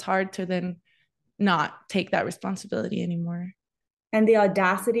hurts. It's hard to then not take that responsibility anymore. And the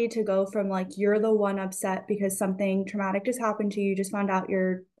audacity to go from like, you're the one upset because something traumatic just happened to you, just found out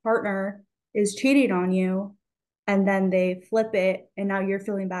your partner is cheating on you, and then they flip it and now you're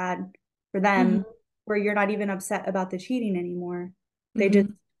feeling bad for them, where you're not even upset about the cheating anymore. They just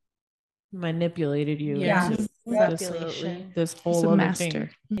manipulated you. Yeah, this whole other master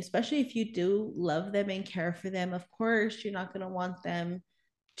thing. Especially if you do love them and care for them, of course you're not going to want them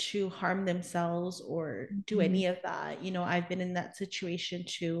to harm themselves or do any of that. You know, I've been in that situation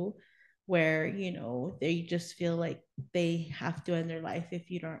too, where, you know, they just feel like they have to end their life if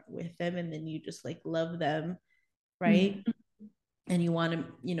you aren't with them, and then you just like love them, right? And you want to,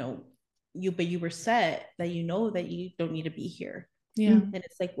 you know, but you were set that you know that you don't need to be here. Yeah. And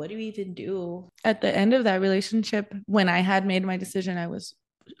it's like, what do you even do? At the end of that relationship, when I had made my decision, I was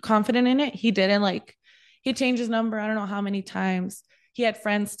confident in it. He didn't he changed his number, I don't know how many times. He had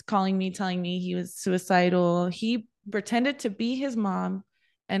friends calling me, telling me he was suicidal. He pretended to be his mom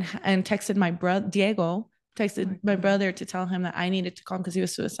and texted my brother, Diego, my brother to tell him that I needed to call him because he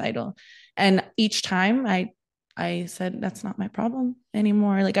was suicidal. And each time I said, that's not my problem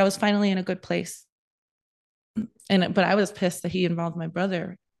anymore. Like, I was finally in a good place. But I was pissed that he involved my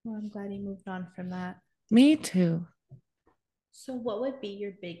brother. Well, I'm glad he moved on from that. Me too. So what would be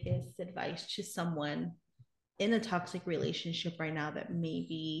your biggest advice to someone in a toxic relationship right now that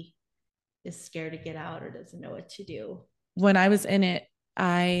maybe is scared to get out or doesn't know what to do? When I was in it,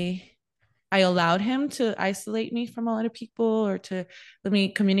 I allowed him to isolate me from a lot of people, or to let me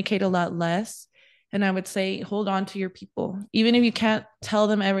communicate a lot less. And I would say, hold on to your people. Even if you can't tell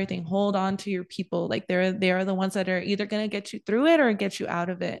them everything, hold on to your people. Like, they are the ones that are either going to get you through it or get you out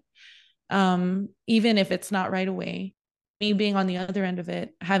of it. Even if it's not right away. Me being on the other end of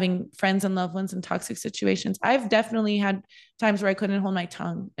it, having friends and loved ones in toxic situations, I've definitely had times where I couldn't hold my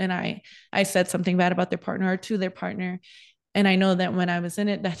tongue and I said something bad about their partner or to their partner. And I know that when I was in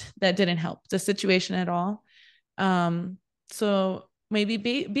it, that didn't help the situation at all. So maybe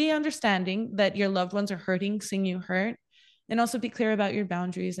be understanding that your loved ones are hurting, seeing you hurt, and also be clear about your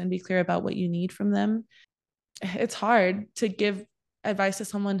boundaries and be clear about what you need from them. It's hard to give advice to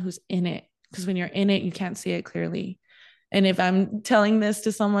someone who's in it, because when you're in it, you can't see it clearly. And if I'm telling this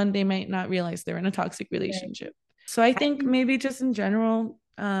to someone, they might not realize they're in a toxic relationship. So I think maybe just in general,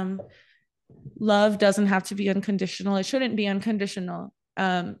 love doesn't have to be unconditional. It shouldn't be unconditional.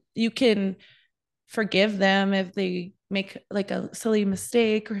 You can forgive them if they make like a silly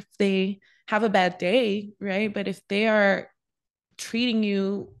mistake or if they have a bad day, right? But if they are treating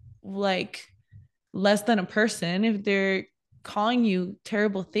you like less than a person, if they're calling you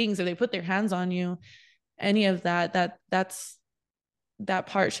terrible things, if they put their hands on you, any of that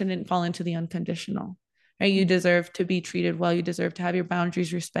part shouldn't fall into the unconditional, right? You deserve to be treated well. You deserve to have your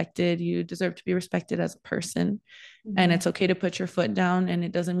boundaries respected. You deserve to be respected as a person. And it's okay to put your foot down, and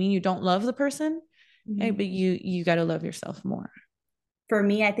it doesn't mean you don't love the person, right? But you got to love yourself more. For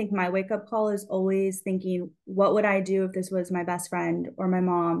me, I think my wake-up call is always thinking, what would I do if this was my best friend or my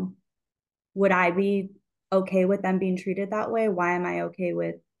mom? Would I be okay with them being treated that way? Why am I okay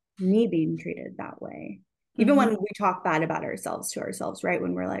with me being treated that way? Even when we talk bad about ourselves to ourselves, right?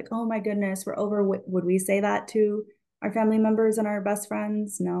 When we're like, oh my goodness, we're over. Would we say that to our family members and our best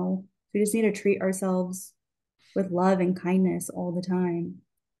friends? No. We just need to treat ourselves with love and kindness all the time.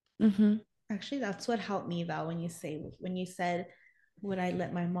 Actually, that's what helped me, Val, when you said, would I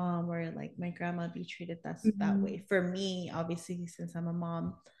let my mom or like my grandma be treated that way? For me, obviously, since I'm a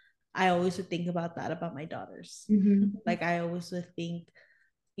mom, I always would think about that about my daughters. Like, I always would think,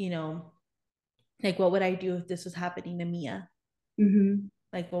 you know, like, what would I do if this was happening to Mia? Mm-hmm.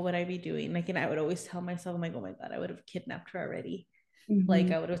 Like, what would I be doing? Like, and I would always tell myself, I'm like, oh my God, I would have kidnapped her already. Mm-hmm. Like,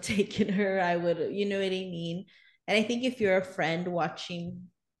 I would have taken her. I would, you know what I mean? And I think if you're a friend watching,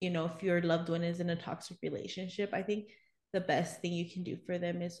 you know, if your loved one is in a toxic relationship, I think the best thing you can do for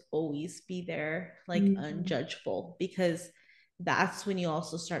them is always be there, like unjudgeful, because that's when you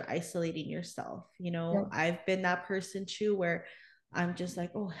also start isolating yourself. You know, I've been that person too, where I'm just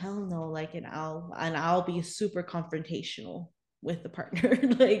like, oh hell no, like, and I'll be super confrontational with the partner,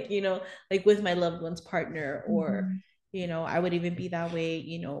 like, you know, like with my loved one's partner, or you know, I would even be that way,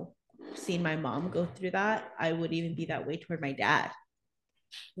 you know, seeing my mom go through that, I would even be that way toward my dad.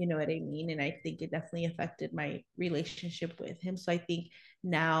 You know what I mean? And I think it definitely affected my relationship with him. So I think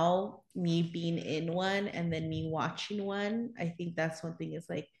now, me being in one and then me watching one, I think that's one thing is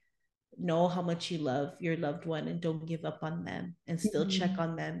like, know how much you love your loved one and don't give up on them, and still check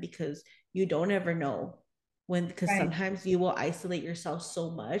on them, because you don't ever know when, because sometimes you will isolate yourself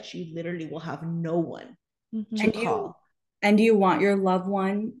so much, you literally will have no one to call. And you want your loved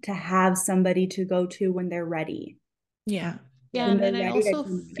one to have somebody to go to when they're ready. Yeah. And then I also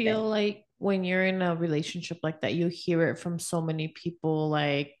feel like when you're in a relationship like that, you hear it from so many people,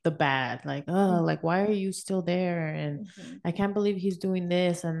 like the bad, like, oh, like, why are you still there? And I can't believe he's doing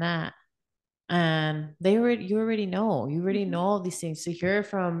this and that. And you already know all these things. To hear it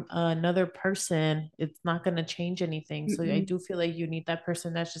from another person, it's not going to change anything. So I do feel like you need that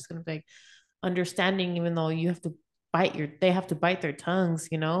person that's just going to be like understanding, even though they have to bite their tongues,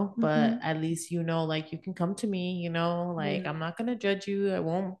 you know, but at least, you know, like, you can come to me, you know, like, I'm not going to judge you. I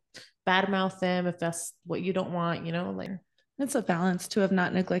won't badmouth them if that's what you don't want, you know, like. It's a balance too, of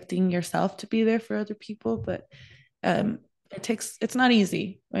not neglecting yourself to be there for other people, but it's not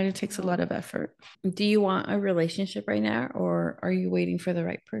easy, right? It takes a lot of effort. Do you want a relationship right now, or are you waiting for the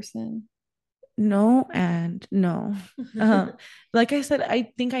right person? No and no. Like I said,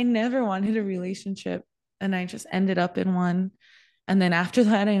 I think I never wanted a relationship, and I just ended up in one. And then after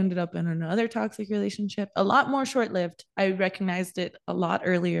that, I ended up in another toxic relationship, a lot more short-lived. I recognized it a lot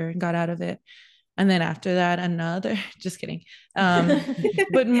earlier and got out of it. And then after that, another, just kidding.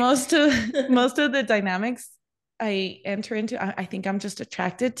 But most of the dynamics I enter into, I think I'm just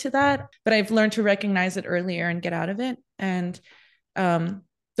attracted to that, but I've learned to recognize it earlier and get out of it. And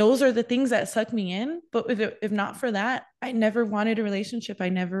those are the things that suck me in. But if not for that, I never wanted a relationship. I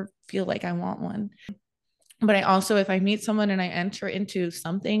never feel like I want one. But I also, if I meet someone and I enter into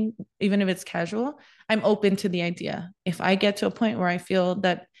something, even if it's casual, I'm open to the idea. If I get to a point where I feel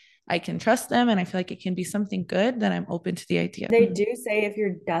that I can trust them and I feel like it can be something good, then I'm open to the idea. They do say if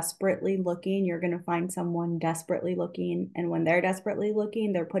you're desperately looking, you're going to find someone desperately looking. And when they're desperately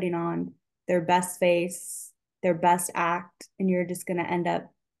looking, they're putting on their best face, their best act, and you're just going to end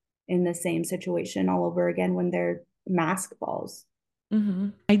up in the same situation all over again when they're mask balls.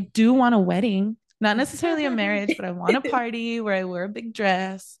 I do want a wedding. Not necessarily a marriage, but I want a party where I wear a big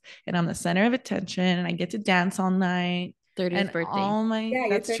dress and I'm the center of attention and I get to dance all night. 30th birthday.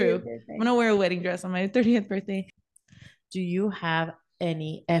 That's true. Birthday. I'm gonna wear a wedding dress on my 30th birthday. Do you have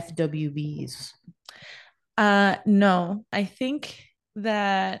any FWBs? No. I think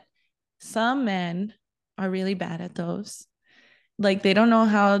that some men are really bad at those. Like, they don't know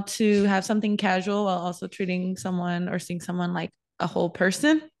how to have something casual while also treating someone or seeing someone like a whole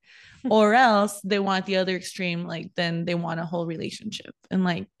person. Or else they want the other extreme, like then they want a whole relationship, and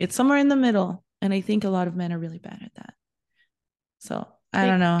like it's somewhere in the middle. And I think a lot of men are really bad at that. So I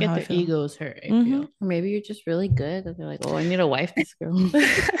don't know how their egos hurt. I feel. Or maybe you're just really good that they're like, oh, I need a wife, this girl.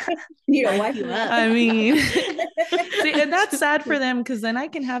 Need a wife. I mean, see, and that's sad for them, because then I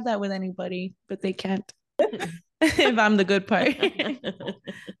can have that with anybody, but they can't if I'm the good part.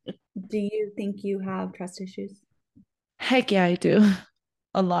 Do you think you have trust issues? Heck yeah, I do.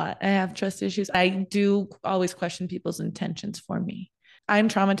 A lot. I have trust issues. I do always question people's intentions for me. I'm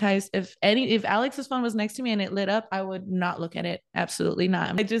traumatized. If Alex's phone was next to me and it lit up, I would not look at it. Absolutely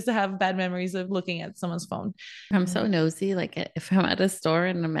not. I just have bad memories of looking at someone's phone. I'm so nosy. Like, if I'm at a store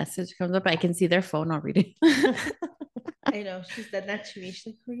and a message comes up, I can see their phone. I'll read it. I know. She said that to me. She's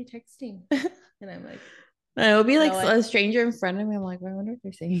like, who are you texting? And I'm like, it'll be like a stranger in front of me. I'm like, I wonder what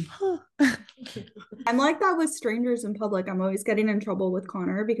they're saying. I'm like that with strangers in public. I'm always getting in trouble with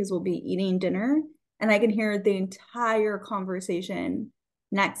Connor because we'll be eating dinner and I can hear the entire conversation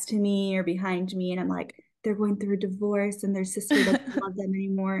next to me or behind me. And I'm like, they're going through a divorce and their sister doesn't love them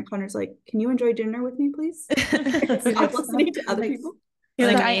anymore. And Connor's like, can you enjoy dinner with me, please? Stop listening to other people.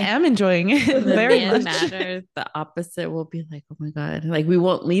 You're like, I am enjoying it very much. Matters. The opposite will be like, oh my God, like we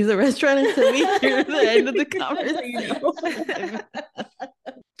won't leave the restaurant until we hear the end of the conversation.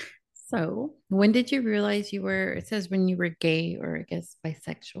 So When did you realize you were, it says when you were gay or I guess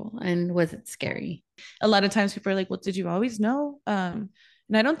bisexual, and was it scary? A lot of times people are like, well, did you always know? And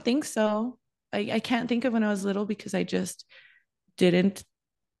I don't think so. I can't think of when I was little because I just didn't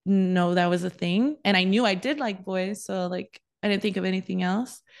know that was a thing. And I knew I did like boys. So like I didn't think of anything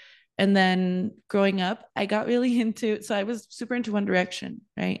else. And then growing up, I got really into, so I was super into One Direction,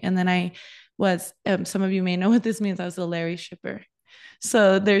 right? And then I was, some of you may know what this means. I was a Larry shipper.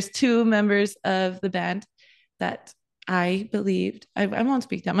 So there's two members of the band that I believed, I won't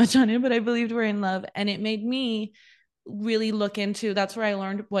speak that much on it, but I believed were in love. And it made me really look into, that's where I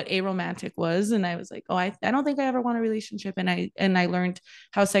learned what aromantic was. And I was like, oh, I don't think I ever want a relationship. And I learned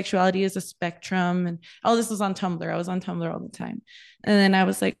how sexuality is a spectrum. And all this was on Tumblr. I was on Tumblr all the time. And then I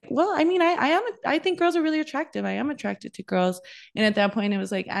was like, well, I mean, I think girls are really attractive. I am attracted to girls. And at that point, it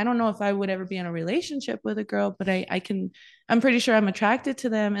was like, I don't know if I would ever be in a relationship with a girl, but I'm pretty sure I'm attracted to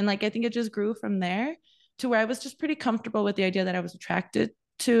them. And like, I think it just grew from there to where I was just pretty comfortable with the idea that I was attracted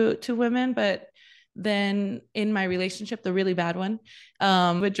to women. But then in my relationship, the really bad one,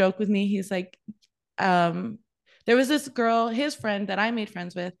 would joke with me. He's like, there was this girl, his friend that I made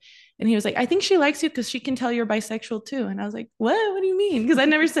friends with, and he was like, I think she likes you because she can tell you're bisexual too. And I was like, what do you mean? Because I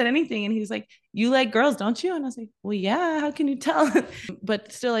never said anything. And he was like, you like girls, don't you? And I was like, well, yeah, how can you tell?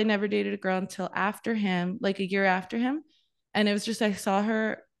 But still, I never dated a girl until after him, like a year after him. And it was just, I saw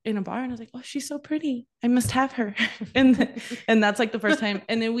her in a bar and I was like, oh, she's so pretty, I must have her. and that's like the first time.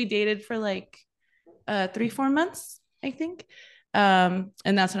 And then we dated for like 3-4 months, I think. And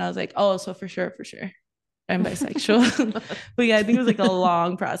that's when I was like, oh, so for sure I'm bisexual. But yeah, I think it was like a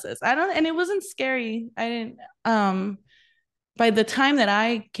long process. And it wasn't scary. I didn't, by the time that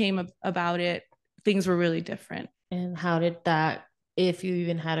I came about it, things were really different. And how did that, if you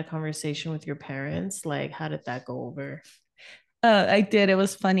even had a conversation with your parents, like how did that go over? I did. It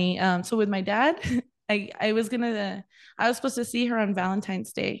was funny. So with my dad, I was supposed to see her on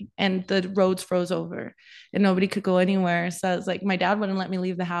Valentine's Day and the roads froze over and nobody could go anywhere. So I was like, my dad wouldn't let me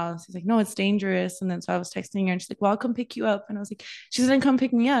leave the house. He's like, no, it's dangerous. And then so I was texting her and she's like, well, I'll come pick you up. And I was like, she's gonna come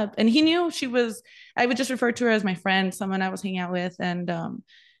pick me up. And he knew I would just refer to her as my friend, someone I was hanging out with. And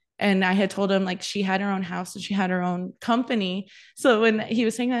I had told him like she had her own house and she had her own company. So when he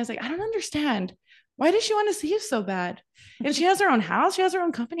was saying that, I was like, I don't understand. Why does she want to see you so bad? And she has her own house, she has her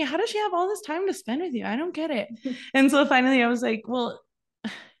own company. How does she have all this time to spend with you? I don't get it. And so finally I was like, well,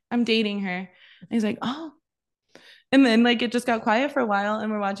 I'm dating her. And he's like, oh. And then like it just got quiet for a while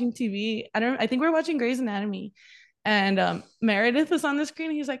and we're watching TV. I think we're watching Grey's Anatomy. And Meredith was on the screen.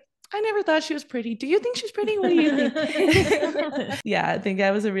 He's like, I never thought she was pretty. Do you think she's pretty? What do you think? Yeah, I think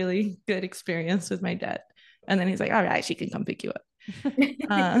that was a really good experience with my dad. And then he's like, all right, she can come pick you up.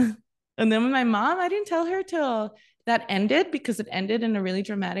 And then with my mom, I didn't tell her till that ended because it ended in a really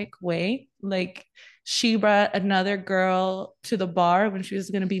dramatic way. Like she brought another girl to the bar when she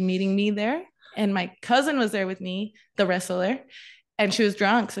was going to be meeting me there. And my cousin was there with me, the wrestler, and she was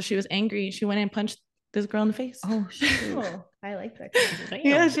drunk. So she was angry. She went and punched this girl in the face. Oh, I like that.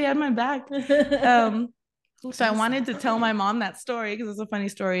 Yeah, she had my back. So I wanted to tell my mom that story because it's a funny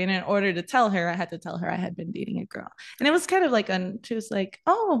story. And in order to tell her, I had to tell her I had been dating a girl. And it was kind of like, she was like,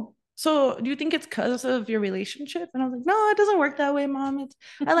 oh, so do you think it's because of your relationship? And I was like, no, it doesn't work that way, Mom.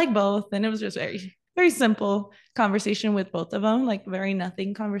 I like both. And it was just very, very simple conversation with both of them, like very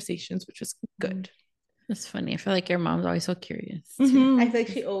nothing conversations, which was good. It's funny. I feel like your mom's always so curious. Mm-hmm. I feel like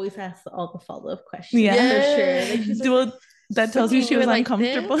she always asks all the follow-up questions. Yeah, for sure. Like she's like, that tells you she was like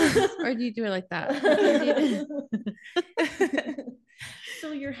uncomfortable. Or do you do it like that?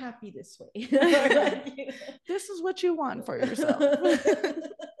 So you're happy this way. This is what you want for yourself.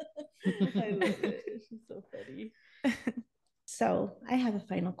 I love it. She's so funny. So I have a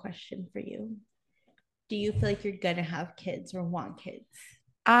final question for you. Do you feel like you're gonna have kids or want kids?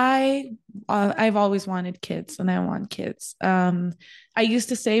 I've always wanted kids and I want kids. I used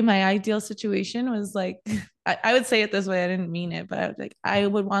to say my ideal situation was like, I would say it this way. I didn't mean it, but I was like, I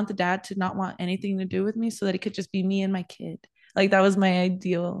would want the dad to not want anything to do with me so that it could just be me and my kid. Like that was my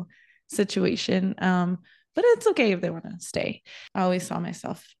ideal situation. But it's okay if they want to stay. I always saw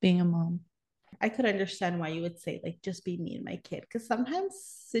myself being a mom. I could understand why you would say like just be me and my kid, because sometimes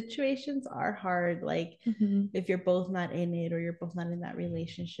situations are hard. Like if you're both not in it or you're both not in that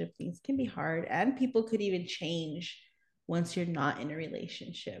relationship, things can be hard, and people could even change once you're not in a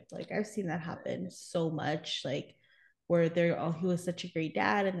relationship. Like I've seen that happen so much, like where they're he was such a great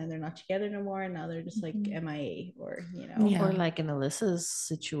dad and then they're not together no more and now they're just like MIA, or or like in Alyssa's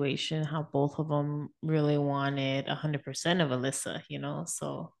situation, how both of them really wanted 100% of Alyssa,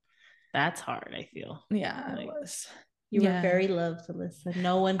 so that's hard, I feel. Yeah, it was. You were very loved, Alyssa.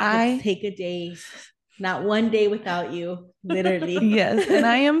 No one could take a day, not one day without you, literally. Yes, and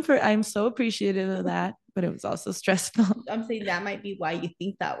I'm so appreciative of that, but it was also stressful. I'm saying that might be why you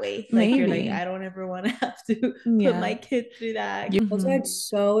think that way. Like Maybe. you're like, I don't ever want to have to put my kid through that. Also, it's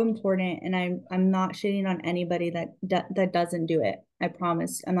so important, and I'm not shitting on anybody that doesn't do it. I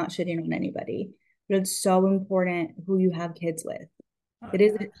promise, I'm not shitting on anybody, but it's so important who you have kids with. It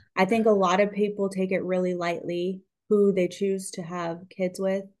is. I think a lot of people take it really lightly who they choose to have kids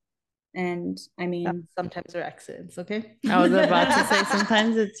with. And I mean, sometimes they're accidents. Okay. I was about to say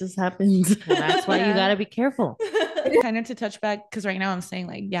sometimes it just happens. Well, that's why you got to be careful. Kind of to touch back, because right now I'm saying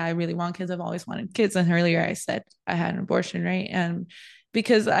like, yeah, I really want kids. I've always wanted kids. And earlier I said I had an abortion, right? And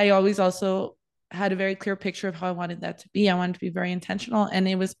because I always also had a very clear picture of how I wanted that to be. I wanted to be very intentional. And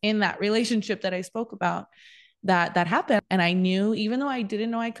it was in that relationship that I spoke about that happened. And I knew, even though I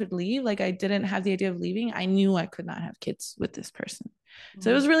didn't know I could leave, like I didn't have the idea of leaving, I knew I could not have kids with this person. So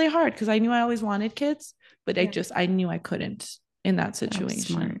it was really hard because I knew I always wanted kids, but I knew I couldn't in that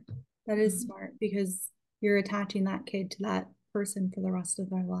situation. That is smart because you're attaching that kid to that person for the rest of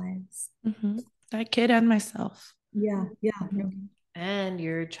their lives. That kid and myself. Yeah. And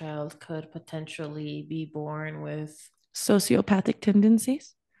your child could potentially be born with sociopathic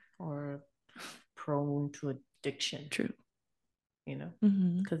tendencies or prone to addiction. True. You know,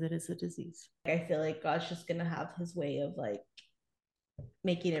 because it is a disease. I feel like God's just gonna have his way of like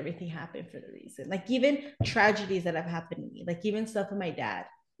making everything happen for the reason. Like even tragedies that have happened to me, like even stuff with my dad.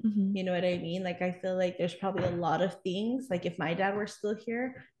 You know what I mean? Like I feel like there's probably a lot of things, like if my dad were still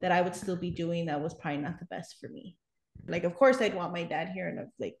here, that I would still be doing that was probably not the best for me. Like of course I'd want my dad here, and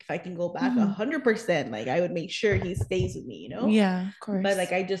like if I can go back 100%, like I would make sure he stays with me, you know? Yeah, of course. But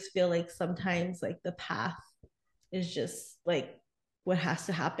like I just feel like sometimes like the path is just like what has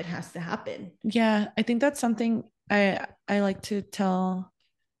to happen. Yeah, I think that's something I like to tell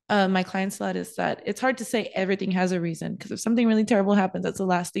my clients a lot, is that it's hard to say everything has a reason, because if something really terrible happens, that's the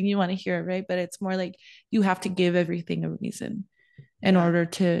last thing you want to hear, right? But it's more like you have to give everything a reason in order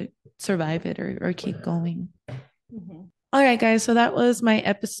to survive it or keep going. All right, guys. So that was my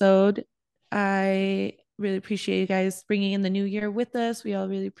episode. I really appreciate you guys bringing in the new year with us. We all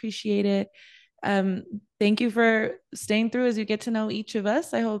really appreciate it. Thank you for staying through as you get to know each of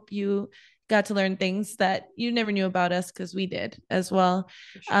us. I hope you got to learn things that you never knew about us, because we did as well.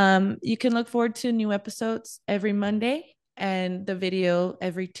 Sure. You can look forward to new episodes every Monday and the video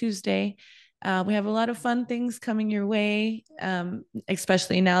every Tuesday. We have a lot of fun things coming your way,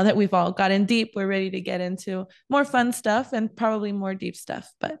 especially now that we've all gotten deep. We're ready to get into more fun stuff and probably more deep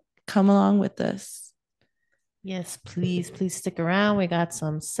stuff, but come along with us. Yes, please stick around. We got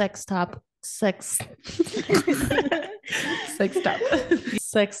some sex talk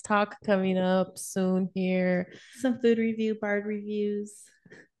coming up soon here. Some food review, bard reviews,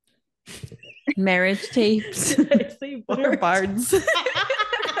 marriage tapes. What are bards?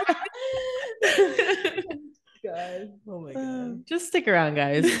 God. Oh my God. Just stick around,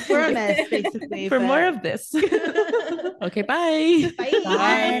 guys. We're a mess, basically. For more of this. Okay, bye.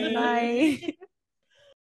 Bye. Bye.